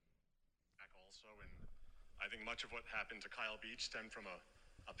 Also, and I think much of what happened to Kyle Beach stemmed from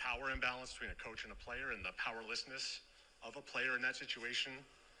a power imbalance between a coach and a player and the powerlessness of a player in that situation.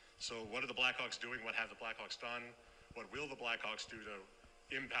 So what are the Blackhawks doing? What have the Blackhawks done? What will the Blackhawks do to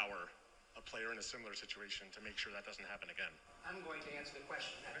empower a player in a similar situation to make sure that doesn't happen again? I'm going to answer the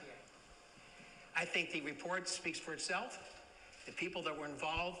question at the end. I think the report speaks for itself. The people that were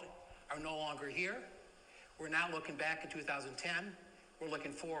involved are no longer here. We're not looking back at 2010. We're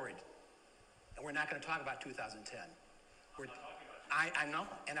looking forward. And we're not going to talk about 2010. I know,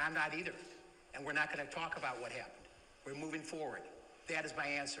 and I'm not either. And we're not going to talk about what happened. We're moving forward. That is my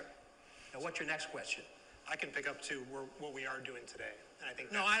answer. Now, what's your next question? I can pick up to what we are doing today. And I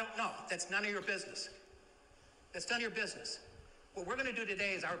think No, I don't know. That's none of your business. That's none of your business. What we're going to do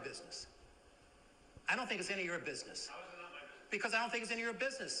today is our business. I don't think it's any of your business. How is it not my business? Because I don't think it's any of your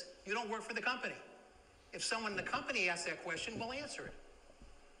business. You don't work for the company. If someone in the company asks that question, we'll answer it.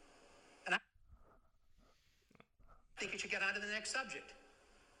 And I think you should get on to the next subject.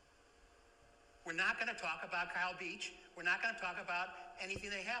 We're not going to talk about Kyle Beach. We're not going to talk about anything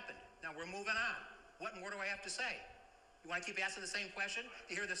that happened. Now, we're moving on. What more do I have to say? You want to keep asking the same question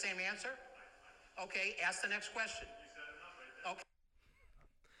to hear the same answer? Okay, ask the next question. Okay.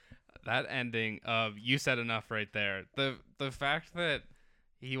 That ending of "you said enough" right there. The fact that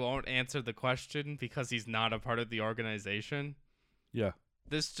he won't answer the question because he's not a part of the organization. Yeah.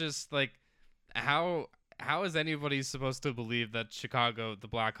 This just like how is anybody supposed to believe that Chicago, the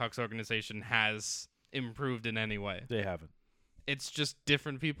Blackhawks organization, has improved in any way? They haven't. It's just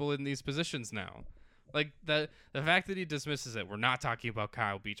different people in these positions now. Like the fact that he dismisses it. We're not talking about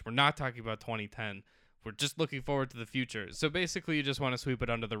Kyle Beach. We're not talking about 2010. We're just looking forward to the future. So basically, you just want to sweep it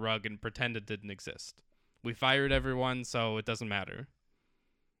under the rug and pretend it didn't exist. We fired everyone, so it doesn't matter.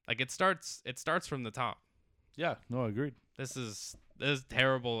 Like it starts from the top. Yeah. No, I agreed. This is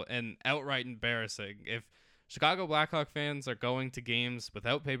terrible and outright embarrassing. If Chicago Blackhawk fans are going to games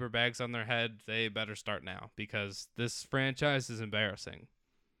without paper bags on their head, they better start now because this franchise is embarrassing.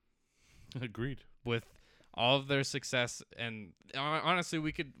 Agreed. With all of their success, and honestly,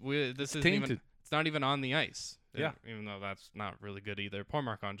 this isn't tainted. even. It's not even on the ice. Yeah. Even though that's not really good either. Poor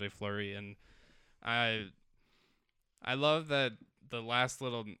Marc-Andre Fleury, and I love that the last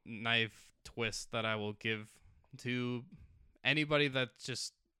little knife twist that I will give to anybody that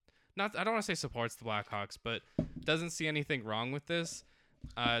just not. I don't want to say supports the Blackhawks, but doesn't see anything wrong with this.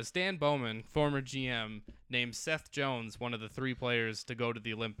 Stan Bowman, former GM, named Seth Jones one of the 3 players to go to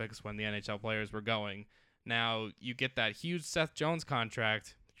the Olympics when the NHL players were going. Now, you get that huge Seth Jones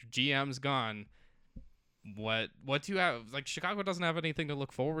contract. Your GM's gone. What do you have? Like, Chicago doesn't have anything to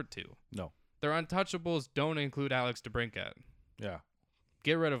look forward to. No. Their untouchables don't include Alex DeBrincat. Yeah.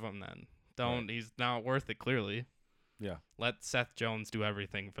 Get rid of him then. Don't. Right. He's not worth it, clearly. Yeah. Let Seth Jones do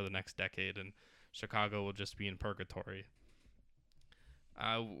everything for the next decade, and Chicago will just be in purgatory.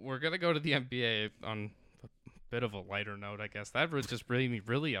 We're going to go to the NBA on a bit of a lighter note, I guess. That was just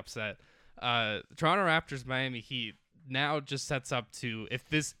really upset. Toronto Raptors, Miami Heat now just sets up to, if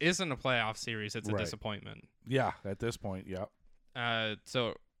this isn't a playoff series, it's a disappointment. Yeah, at this point, yeah.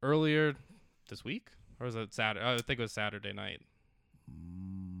 So earlier this week, or was it Saturday? I think it was Saturday night.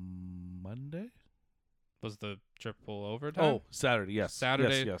 Monday? Was the triple overtime? Oh, Saturday, yes.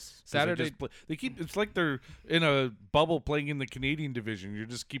 Saturday. Yes. Saturday. They keep. It's like they're in a bubble playing in the Canadian division. You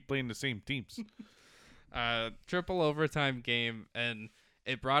just keep playing the same teams. Triple overtime game, and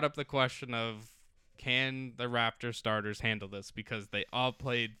it brought up the question of, can the Raptors starters handle this? Because they all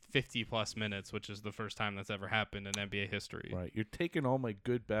played 50-plus minutes, which is the first time that's ever happened in NBA history. Right. You're taking all my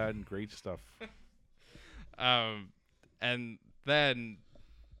good, bad, and great stuff. And then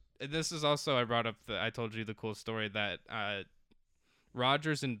this is also, I told you the cool story that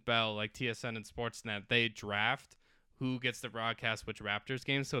Rogers and Bell, like TSN and Sportsnet, they draft who gets to broadcast which Raptors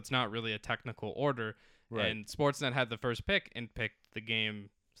games, so it's not really a technical order. Right. And Sportsnet had the first pick and picked the game.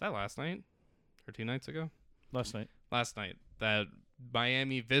 Was that last night? Or 2 nights ago? Last night. That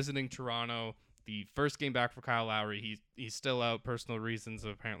Miami visiting Toronto, the first game back for Kyle Lowry. He's still out, personal reasons.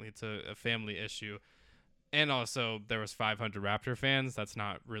 Apparently it's a family issue. And also there was 500 Raptor fans. That's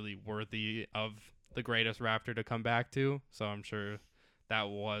not really worthy of the greatest Raptor to come back to. So I'm sure that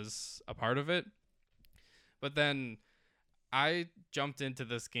was a part of it. But then I jumped into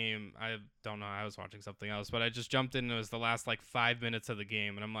this game. I don't know. I was watching something else, but I just jumped in. It was the last 5 minutes of the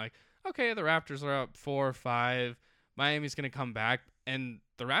game. And I'm like, okay, the Raptors are up 4-5. Miami's going to come back. And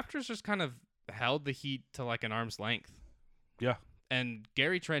the Raptors just kind of held the Heat to an arm's length. Yeah. And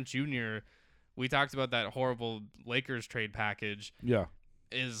Gary Trent Jr., we talked about that horrible Lakers trade package. Yeah.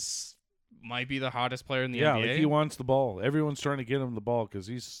 Might be the hottest player in the NBA. NBA. He wants the ball. Everyone's trying to get him the ball because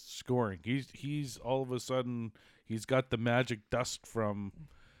he's scoring. He's all of a sudden, he's got the magic dust from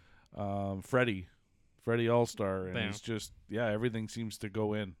Freddie All-Star. And he's just, everything seems to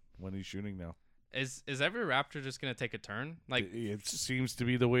go in when he's shooting now. Is every Raptor just going to take a turn? It seems to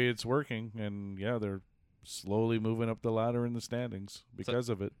be the way it's working. And, they're slowly moving up the ladder in the standings because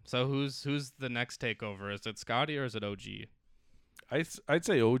of it. So who's the next takeover? Is it Scotty or is it OG? I'd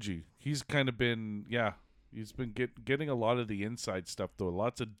say OG. He's kind of been, he's been getting a lot of the inside stuff, though.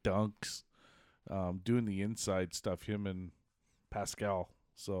 Lots of dunks, doing the inside stuff, him and Pascal.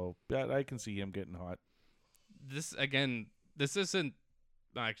 So, I can see him getting hot. This isn't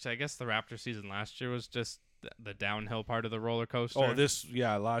actually, I guess the Raptor season last year was just the downhill part of the roller coaster. Oh,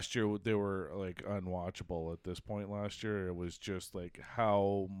 last year they were like unwatchable at this point. Last year it was just like,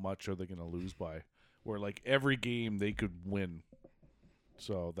 how much are they going to lose by? Where like every game they could win,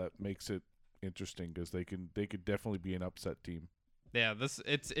 so that makes it interesting because they could definitely be an upset team. Yeah,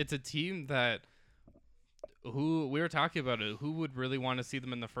 it's a team that who we were talking about it. Who would really want to see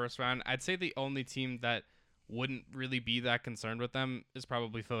them in the first round? I'd say the only team that wouldn't really be that concerned with them is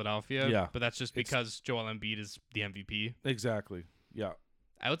probably Philadelphia. Yeah. But that's just because Joel Embiid is the MVP. Exactly. Yeah.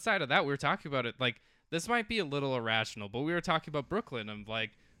 Outside of that, we were talking about it. Like, this might be a little irrational, but we were talking about Brooklyn. I'm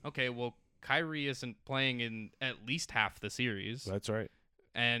like, okay, well, Kyrie isn't playing in at least half the series. That's right.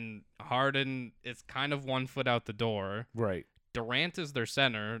 And Harden is kind of 1 foot out the door. Right. Durant is their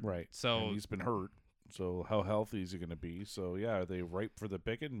center. Right. So and he's been hurt. So how healthy is he going to be? So, yeah, are they ripe for the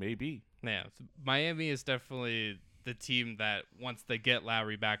picking? Maybe. yeah, Miami is definitely the team that once they get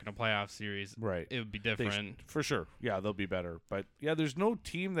Lowry back in a playoff series, Right. it would be different. For sure. Yeah, they'll be better. But, yeah, there's no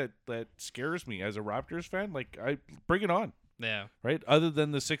team that scares me as a Raptors fan. Like, I bring it on. Yeah. Right? Other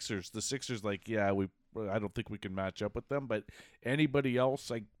than the Sixers. The Sixers, like, yeah, I don't think we can match up with them. But anybody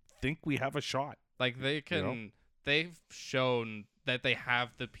else, I think we have a shot. Like, they can they've shown that they have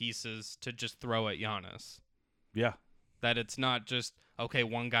the pieces to just throw at Giannis. Yeah. That it's not just, okay,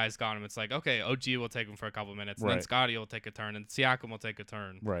 one guy's got him. It's like, okay, OG will take him for a couple minutes, and then Right. Scotty will take a turn, and Siakam will take a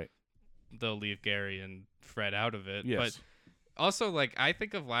turn. Right. They'll leave Gary and Fred out of it. Yes. But also, like, I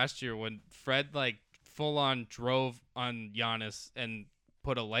think of last year when Fred, like, full-on drove on Giannis and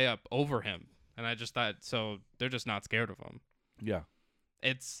put a layup over him. And I just thought, so they're just not scared of him. Yeah.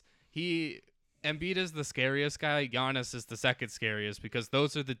 Embiid is the scariest guy. Giannis is the second scariest because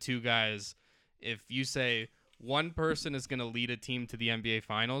those are the two guys. If you say one person is going to lead a team to the NBA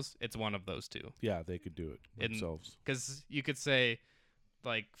Finals, it's one of those two. Yeah, they could do it themselves. Because you could say,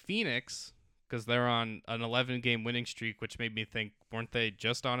 like, Phoenix, because they're on an 11-game winning streak, which made me think, weren't they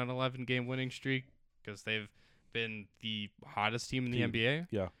just on an 11-game winning streak? Because they've been the hottest team in the NBA.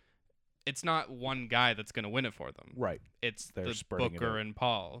 Yeah. It's not one guy that's going to win it for them. Right. It's They're the spreading it Booker out. and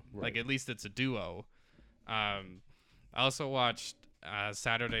Paul. Right. Like, at least it's a duo. I also watched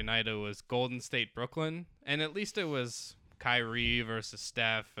Saturday night. It was Golden State Brooklyn, and at least it was Kyrie versus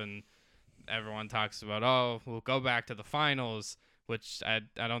Steph, and everyone talks about, oh, we'll go back to the finals, which I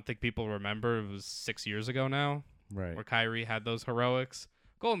don't think people remember. It was 6 years ago now, Right. where Kyrie had those heroics.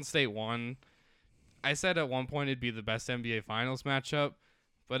 Golden State won. I said at one point it'd be the best NBA Finals matchup,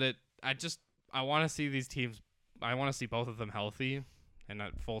 but I want to see these teams. I want to see both of them healthy and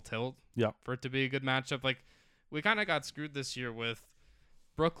at full tilt. Yeah. For it to be a good matchup. Like, we kind of got screwed this year with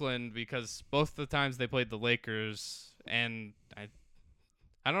Brooklyn because both the times they played the Lakers, and I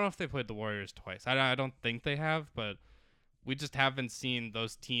don't know if they played the Warriors twice. I don't think they have, but we just haven't seen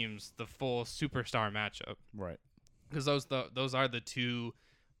those teams the full superstar matchup. Right. Because those are the two,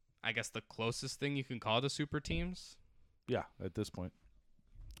 I guess, the closest thing you can call the super teams. Yeah, at this point.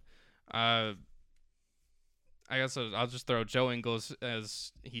 I guess I'll just throw Joe Ingles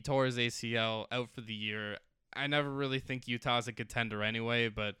as he tore his ACL out for the year. I never really think Utah's a contender anyway,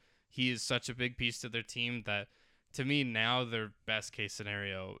 but he is such a big piece to their team that, to me, now their best case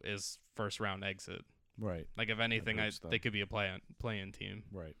scenario is first round exit. Right. Like, if anything, hurts them. they could be a play-in team.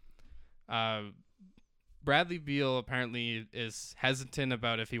 Right. Bradley Beal apparently is hesitant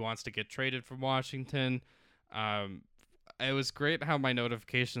about if he wants to get traded from Washington. It was great how my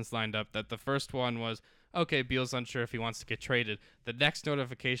notifications lined up. That the first one was, okay, Beal's unsure if he wants to get traded. The next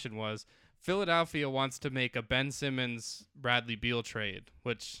notification was, Philadelphia wants to make a Ben Simmons Bradley Beal trade,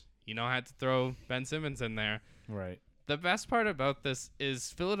 which, I had to throw Ben Simmons in there. Right. The best part about this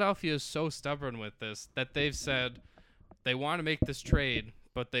is Philadelphia is so stubborn with this that they've said they want to make this trade,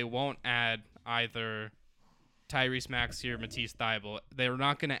 but they won't add either Tyrese Maxey or Matisse Thybulle. They're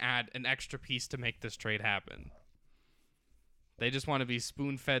not going to add an extra piece to make this trade happen. They just want to be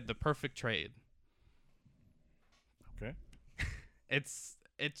spoon-fed the perfect trade. Okay.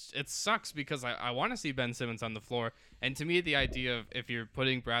 It sucks because I want to see Ben Simmons on the floor, and to me the idea of if you're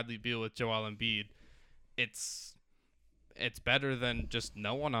putting Bradley Beal with Joel Embiid, it's better than just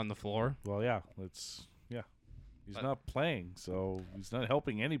no one on the floor. Well, yeah. He's not playing, so he's not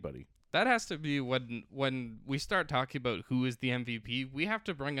helping anybody. That has to be when we start talking about who is the MVP, we have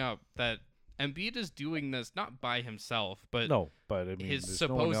to bring up that Embiid is doing this not by himself, but I mean, his there's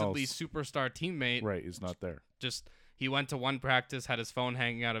no one supposedly else, superstar teammate. right, is not there. Just he went to one practice, had his phone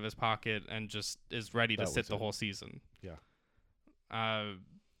hanging out of his pocket, and just is ready to That sit was the it. whole season. Yeah.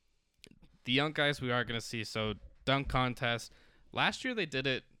 The young guys we are going to see. So dunk contest. Last year they did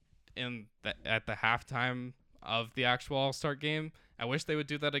it at the halftime of the actual All-Star game. I wish they would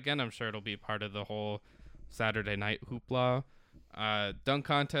do that again. I'm sure it'll be part of the whole Saturday night hoopla. Dunk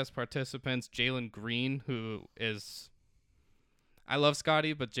contest participants, Jalen Green, who is... I love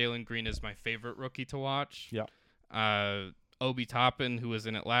Scotty, but Jalen Green is my favorite rookie to watch. Yeah. Obi Toppin, who was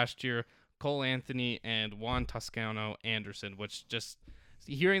in it last year, Cole Anthony, and Juan Toscano Anderson, which just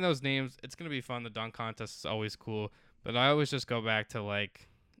hearing those names, it's going to be fun. The dunk contest is always cool, but I always just go back to, like,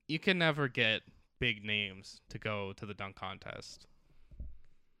 you can never get big names to go to the dunk contest.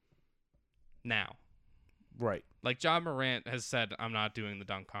 Now. Right. Like, John Morant has said, I'm not doing the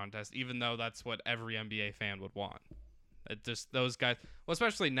dunk contest, even though that's what every NBA fan would want. It just, those guys, well,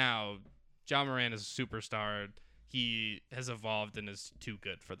 especially now, John Morant is a superstar. He has evolved and is too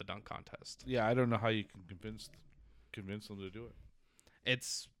good for the dunk contest. Yeah, I don't know how you can convince them to do it.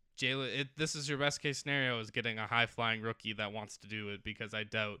 It's Jalen. This is your best case scenario, is getting a high flying rookie that wants to do it, because I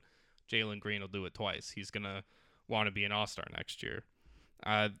doubt Jalen Green will do it twice. He's gonna want to be an all-star next year.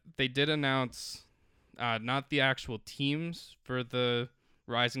 They did announce not the actual teams for the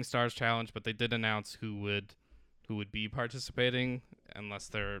Rising Stars Challenge, but they did announce who would be participating, unless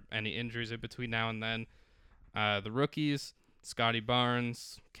there are any injuries in between now and then. The rookies: Scotty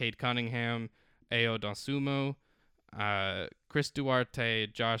Barnes, Cade Cunningham, Ayo Dosunmu, Chris Duarte,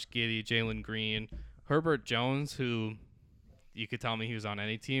 Josh Giddey, Jalen Green, Herbert Jones, who you could tell me he was on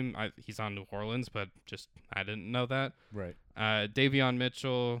any team. He's on New Orleans, but just I didn't know that. Right. Davion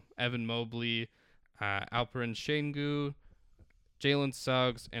Mitchell, Evan Mobley, Alperen Şengün, Jalen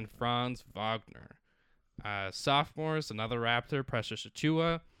Suggs, and Franz Wagner. Sophomores: another Raptor, Precious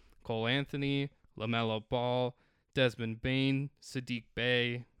Achiuwa, Cole Anthony, LaMelo Ball, Desmond Bane, Sadiq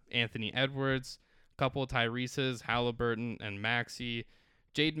Bey, Anthony Edwards, couple of Tyrese's, Halliburton and Maxey,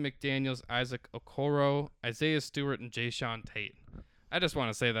 Jaden McDaniels, Isaac Okoro, Isaiah Stewart, and Jayshawn Tate. I just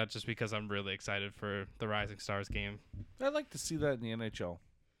want to say that just because I'm really excited for the Rising Stars game. I'd like to see that in the NHL.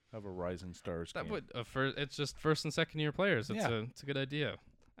 Have a Rising Stars That game. would it's just first and second year players. It's a good idea.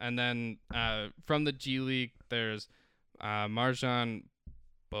 And then from the G League, there's Marjan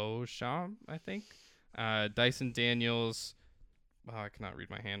Beauchamp, I think, Dyson Daniels. Oh, I cannot read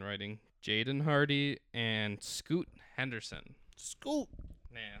my handwriting. Jaden Hardy and Scoot Henderson. Scoot.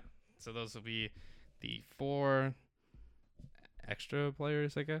 Yeah. So those will be the 4 extra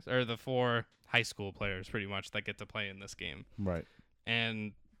players, I guess, or the 4 high school players, pretty much, that get to play in this game. Right.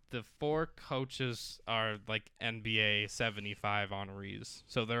 And the 4 coaches are like NBA 75 honorees.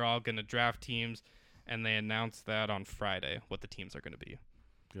 So they're all going to draft teams, and they announced that on Friday, what the teams are going to be.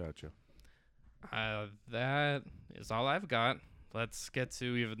 Gotcha. That is all I've got. Let's get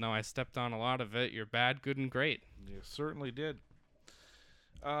to, even though I stepped on a lot of it, your bad, good, and great. You certainly did.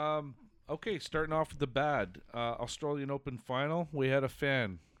 Okay, starting off with the bad. Australian Open final, we had a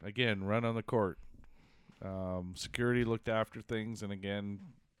fan, again, run on the court. Security looked after things, and again,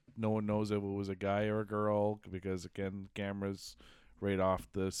 no one knows if it was a guy or a girl, because, again, cameras right off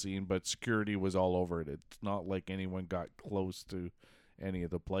the scene, but security was all over it. It's not like anyone got close to any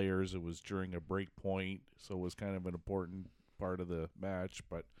of the players. It was during a break point, so it was kind of an important part of the match.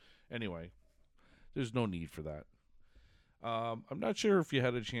 But anyway, there's no need for that. I'm not sure if you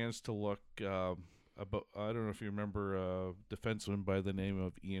had a chance to look about. I don't know if you remember a defenseman by the name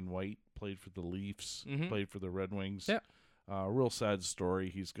of Ian White, played for the Leafs, played for the Red Wings. Yeah. Real sad story.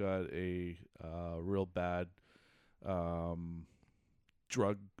 He's got a real bad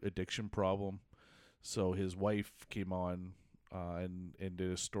drug addiction problem. So his wife came on and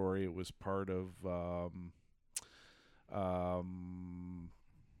did a story. It was part of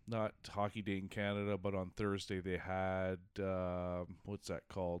not Hockey Day in Canada, but on Thursday they had what's that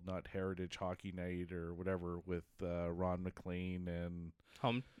called? Not Heritage Hockey Night or whatever, with Ron McLean and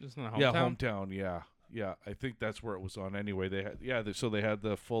Isn't it Hometown? yeah, Hometown. Yeah. I think that's where it was on. Anyway, they had so they had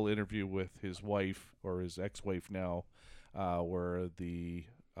the full interview with his wife, or his ex-wife now, where the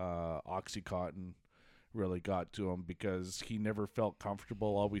OxyContin really got to him, because he never felt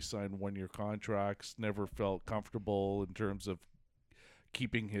comfortable. Always signed 1-year contracts. Never felt comfortable in terms of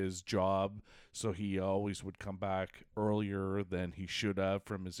keeping his job, so he always would come back earlier than he should have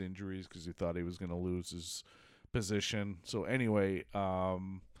from his injuries, because he thought he was going to lose his position. So anyway,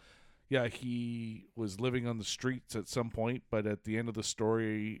 he was living on the streets at some point, but at the end of the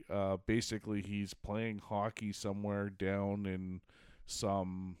story, basically he's playing hockey somewhere down in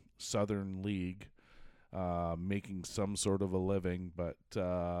some southern league, making some sort of a living. But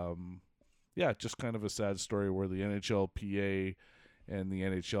just kind of a sad story where the NHLPA and the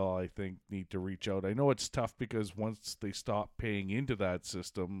NHL, I think, need to reach out. I know it's tough because once they stop paying into that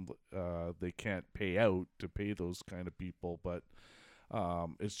system, they can't pay out to pay those kind of people. But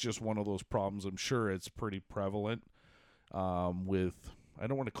it's just one of those problems. I'm sure it's pretty prevalent. with, I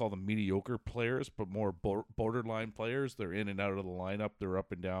don't want to call them mediocre players, but more borderline players. They're in and out of the lineup. They're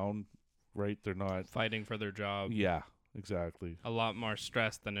up and down, right? They're not fighting for their job. Yeah, exactly. A lot more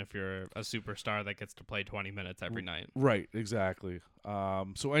stress than if you're a superstar that gets to play 20 minutes every night. Right, exactly.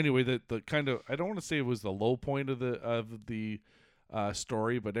 So anyway, the kind of, I don't want to say it was the low point of the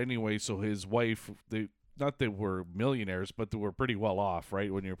story, but anyway, so his wife, they were millionaires, but they were pretty well off,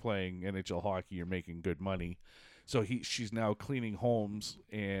 right? When you're playing NHL hockey, you're making good money. So she's now cleaning homes,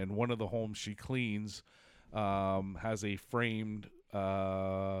 and one of the homes she cleans has a framed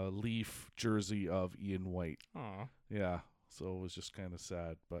Leaf jersey of Ian White. Aw. Yeah, so it was just kind of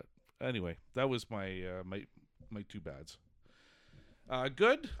sad. But anyway, that was my my two bads.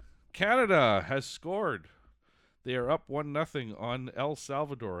 Good. Canada has scored. They are up 1-0 on El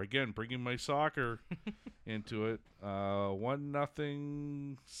Salvador. Again, bringing my soccer into it.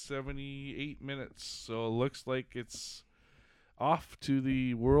 1-0, 78 minutes. So it looks like it's off to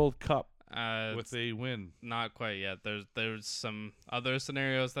the World Cup with a win. Not quite yet. There's some other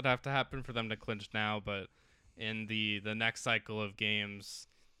scenarios that have to happen for them to clinch now, but in the next cycle of games,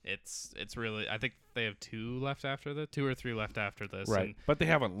 it's really, I think they have 2 or 3 left after this. Right, And but they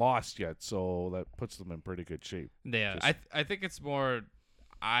haven't lost yet, so that puts them in pretty good shape. yeah, I think it's more,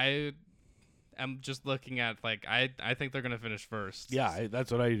 I am just looking at, like, I think they're going to finish first. Yeah,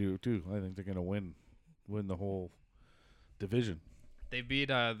 that's what I do too. I think they're going to win the whole division. They beat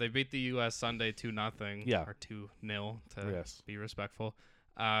the U.S. Sunday 2-0. Yeah. Or 2-0 to Yes. be respectful.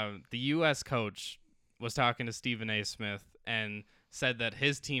 The U.S. coach was talking to Stephen A. Smith and said that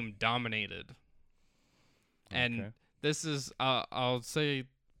his team dominated. And Okay. this is, I'll say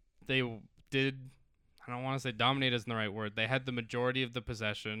they did, I don't want to say dominate isn't the right word. They had the majority of the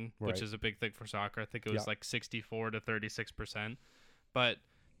possession, which Right. is a big thing for soccer. I think it was Yeah. like 64 to 36%. But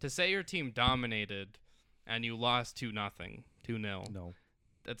to say your team dominated and you lost 2-0, No.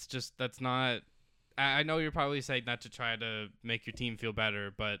 that's not, I know you're probably saying that to try to make your team feel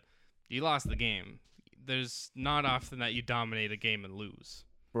better, but you lost the game. There's not often that you dominate a game and lose.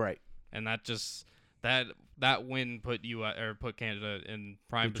 Right. And that just, that win put Canada in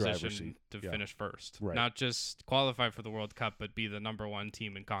prime The driver's position seat. to Yeah. finish first. Right. Not just qualify for the World Cup, but be the #1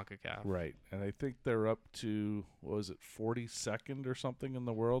 team in CONCACAF. Right. And I think they're up to, what was it, 42nd or something in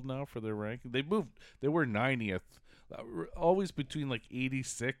the world now for their ranking. They were 90th. Always between like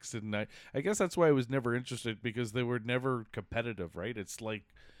 86 and 90. I guess that's why I was never interested, because they were never competitive, right? It's like,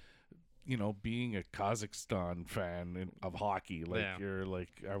 being a Kazakhstan fan of hockey. Like, Yeah. you're like,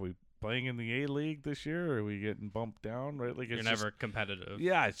 are we playing in the A-League this year? Or are we getting bumped down, right? Like, You're it's never competitive.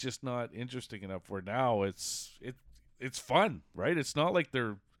 yeah, it's just not interesting enough. Where now it's fun, right? It's not like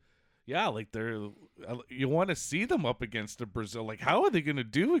they're you want to see them up against a Brazil. Like, how are they going to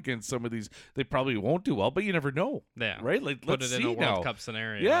do against some of these? They probably won't do well, but you never know. Yeah. Right? Like, Put let's it in see a World now. Cup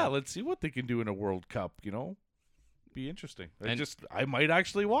scenario. Yeah, let's see what they can do in a World Cup, Be interesting. I might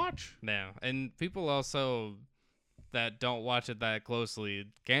actually watch. Yeah. And people also that don't watch it that closely,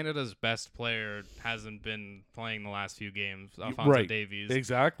 Canada's best player hasn't been playing the last few games, Alphonso Right. Davies.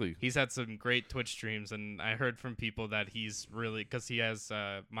 Exactly. He's had some great Twitch streams, and I heard from people that he's really, because he has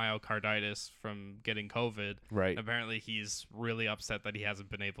myocarditis from getting COVID. Right. Apparently, he's really upset that he hasn't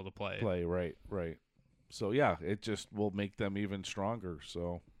been able to play. Right. So yeah, it just will make them even stronger.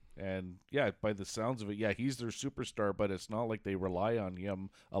 So, and yeah, by the sounds of it, yeah, he's their superstar, but it's not like they rely on him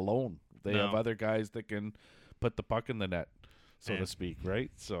alone. They No. have other guys that can put the puck in the net, so Yeah. to speak,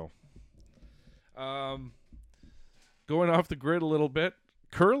 right? So, going off the grid a little bit,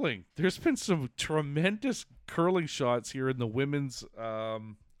 curling. There's been some tremendous curling shots here in the women's. I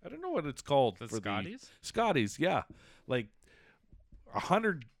don't know what it's called. The for Scotties? Scotties, yeah, like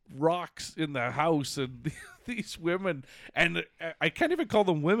 100 rocks in the house, and these women, and I can't even call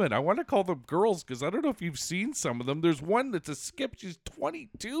them women. I want to call them girls, because I don't know if you've seen some of them. There's one that's a skip. She's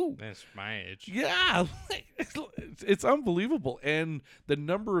 22. That's my age. Yeah, it's unbelievable. And the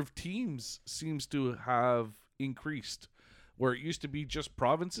number of teams seems to have increased. Where it used to be just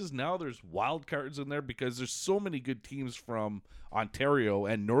provinces, now there's wild cards in there, because there's so many good teams from Ontario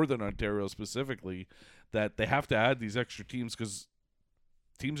and Northern Ontario specifically that they have to add these extra teams, because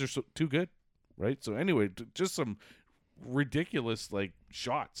teams are too good, right? So anyway, just some ridiculous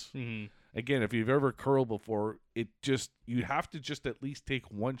shots. Mm-hmm. Again, if you've ever curled before, you have to just at least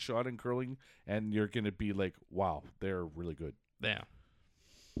take one shot in curling, and you're going to be like, wow, they're really good. Yeah.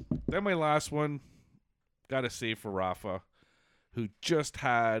 Then my last one, got to say for Rafa, who just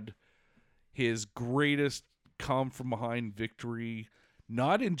had his greatest come from behind victory,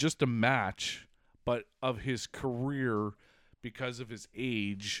 not in just a match, but of his career, because of his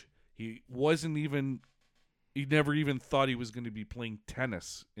age. He wasn't even he never even thought he was going to be playing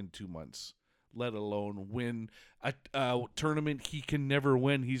tennis in 2 months, let alone win a tournament he can never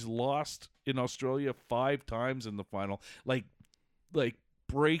win. He's lost in Australia 5 times in the final. Like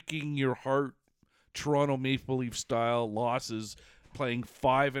breaking your heart, Toronto Maple Leaf style losses, playing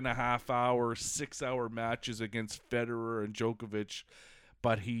 5.5 hour, 6 hour matches against Federer and Djokovic.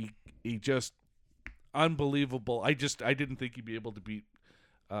 But he just unbelievable. I didn't think he'd be able to beat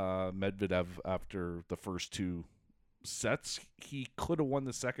Medvedev after the first 2 sets. He could have won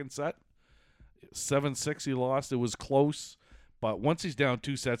the second set. 7-6 he lost. It was close, but once he's down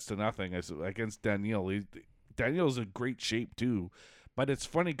 2-0 against Daniel, Daniel's in great shape too. But it's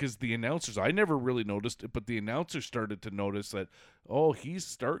funny because the announcers, I never really noticed it, but the announcers started to notice that, oh, he's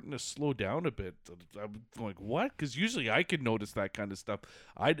starting to slow down a bit. I'm like, what? Because usually I can notice that kind of stuff.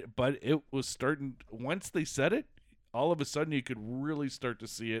 But it was starting, once they said it, all of a sudden you could really start to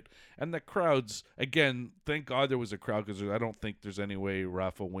see it. And the crowds, again, thank God there was a crowd, because I don't think there's any way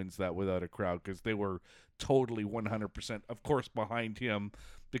Rafa wins that without a crowd, because they were totally 100%, of course, behind him,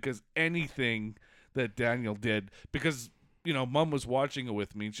 because anything that Daniel did, because Mom was watching it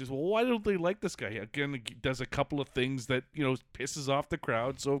with me, and she's, well, why don't they like this guy? Again, he does a couple of things that, pisses off the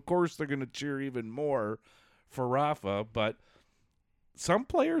crowd, so of course they're going to cheer even more for Rafa. But some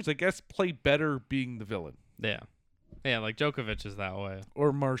players, I guess, play better being the villain. Yeah, like Djokovic is that way.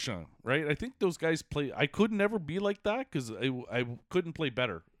 Or Marchand, right? I think those guys play. I could never be like that because I couldn't play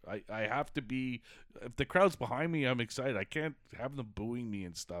better. I have to be. If the crowd's behind me, I'm excited. I can't have them booing me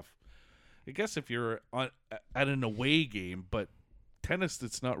and stuff. I guess if you're at an away game, but tennis,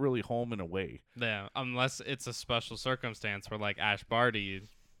 it's not really home and away. Yeah, unless it's a special circumstance where, like, Ash Barty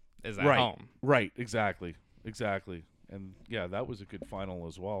is at Right. home. Right, exactly. And, yeah, that was a good final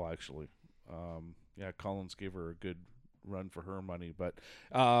as well, actually. Collins gave her a good run for her money. But,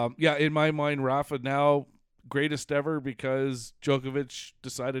 in my mind, Rafa now greatest ever because Djokovic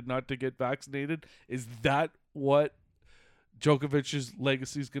decided not to get vaccinated. Is that what Djokovic's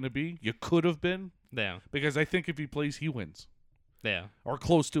legacy is going to be? You could have been. Yeah. Because I think if he plays, he wins. Yeah. Or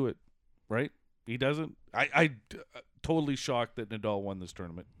close to it, right? He doesn't. I totally shocked that Nadal won this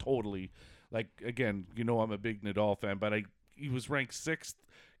tournament. Totally. Like, again, I'm a big Nadal fan, but he was ranked 6th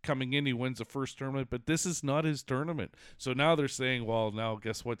coming in. He wins the first tournament, but this is not his tournament. So now they're saying, well, now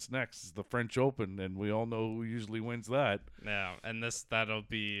guess what's next? It's the French Open, and we all know who usually wins that. Yeah, and that'll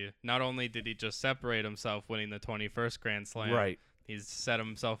be, not only did he just separate himself winning the 21st Grand Slam, Right. He's set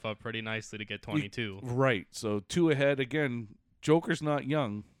himself up pretty nicely to get 22. Right. So 2 ahead again. Joker's not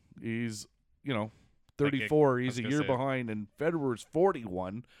young. He's, 34. He's a year behind, and Federer's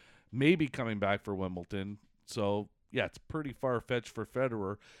 41, maybe coming back for Wimbledon. So, yeah, it's pretty far-fetched for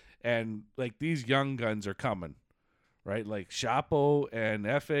Federer. And, like, these young guns are coming, right? Like Shapo and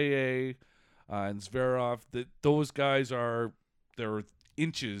FAA and Zverev, those guys they're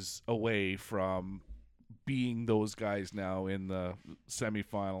inches away from being those guys now in the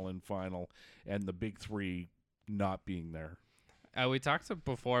semifinal and final, and the big 3 not being there. We talked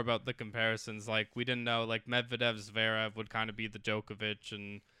before about the comparisons. Like, we didn't know, like, Medvedev, Zverev would kind of be the Djokovic,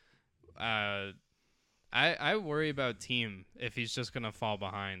 and I worry about Thiem if he's just going to fall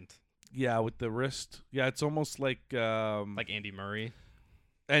behind. Yeah, with the wrist. Yeah, it's almost like Andy Murray.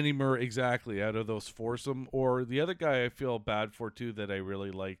 Andy Murray, exactly, out of those foursome. Or the other guy I feel bad for, too, that I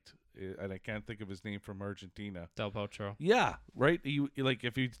really liked, and I can't think of his name, from Argentina. Del Potro. Yeah, right?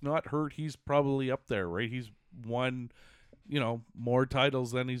 If he's not hurt, he's probably up there, right? He's won, more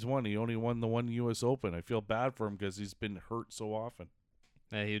titles than he's won. He only won the one U.S. Open. I feel bad for him because he's been hurt so often.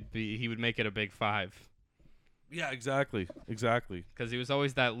 Yeah, he would make it a big 5. Yeah, exactly. Because he was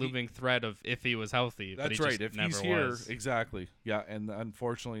always that looming threat of if he was healthy. That's but he right. Just if never he's here, was. Exactly. Yeah, and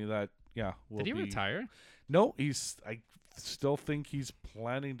unfortunately that, Did he retire? No, I still think he's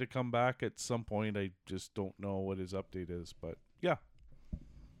planning to come back at some point. I just don't know what his update is, but yeah.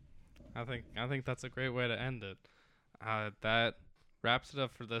 I think that's a great way to end it. That wraps it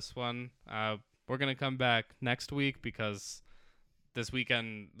up for this one. We're gonna come back next week because this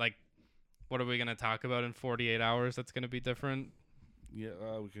weekend, like, what are we gonna talk about in 48 hours? That's gonna be different.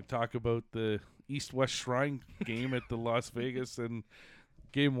 Yeah, we can talk about the East-West Shrine game at the Las Vegas and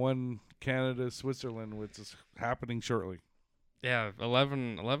Game 1 Canada-Switzerland, which is happening shortly. Yeah,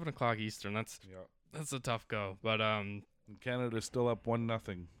 11 o'clock Eastern. That's a tough go. But Canada's still up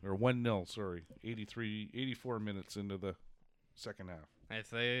 1-0 or 1-0. Sorry, 84 minutes into the second half. If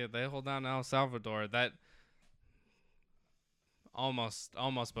they hold down El Salvador, that almost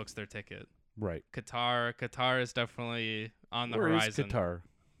books their ticket. Right. Qatar is definitely on the Where horizon. is Qatar?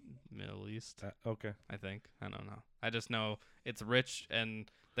 Middle East. Okay. I think. I don't know. I just know it's rich and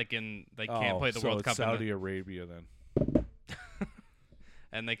they can't play the so World it's Cup Saudi Arabia then.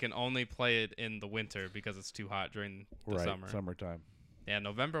 and they can only play it in the winter because it's too hot during the summer. Summertime. Yeah,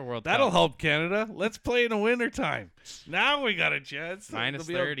 November World That'll Cup. help Canada. Let's play in the wintertime. Now we got a chance. Minus We'll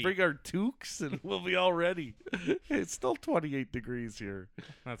be able to 30. bring our toques and we'll be all ready. It's still 28 degrees here.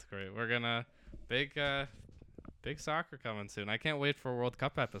 That's great. We're gonna big soccer coming soon. I can't wait for World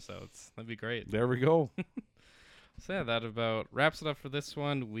Cup episodes. That'd be great. There we go. So yeah, that about wraps it up for this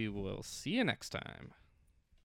one. We will see you next time.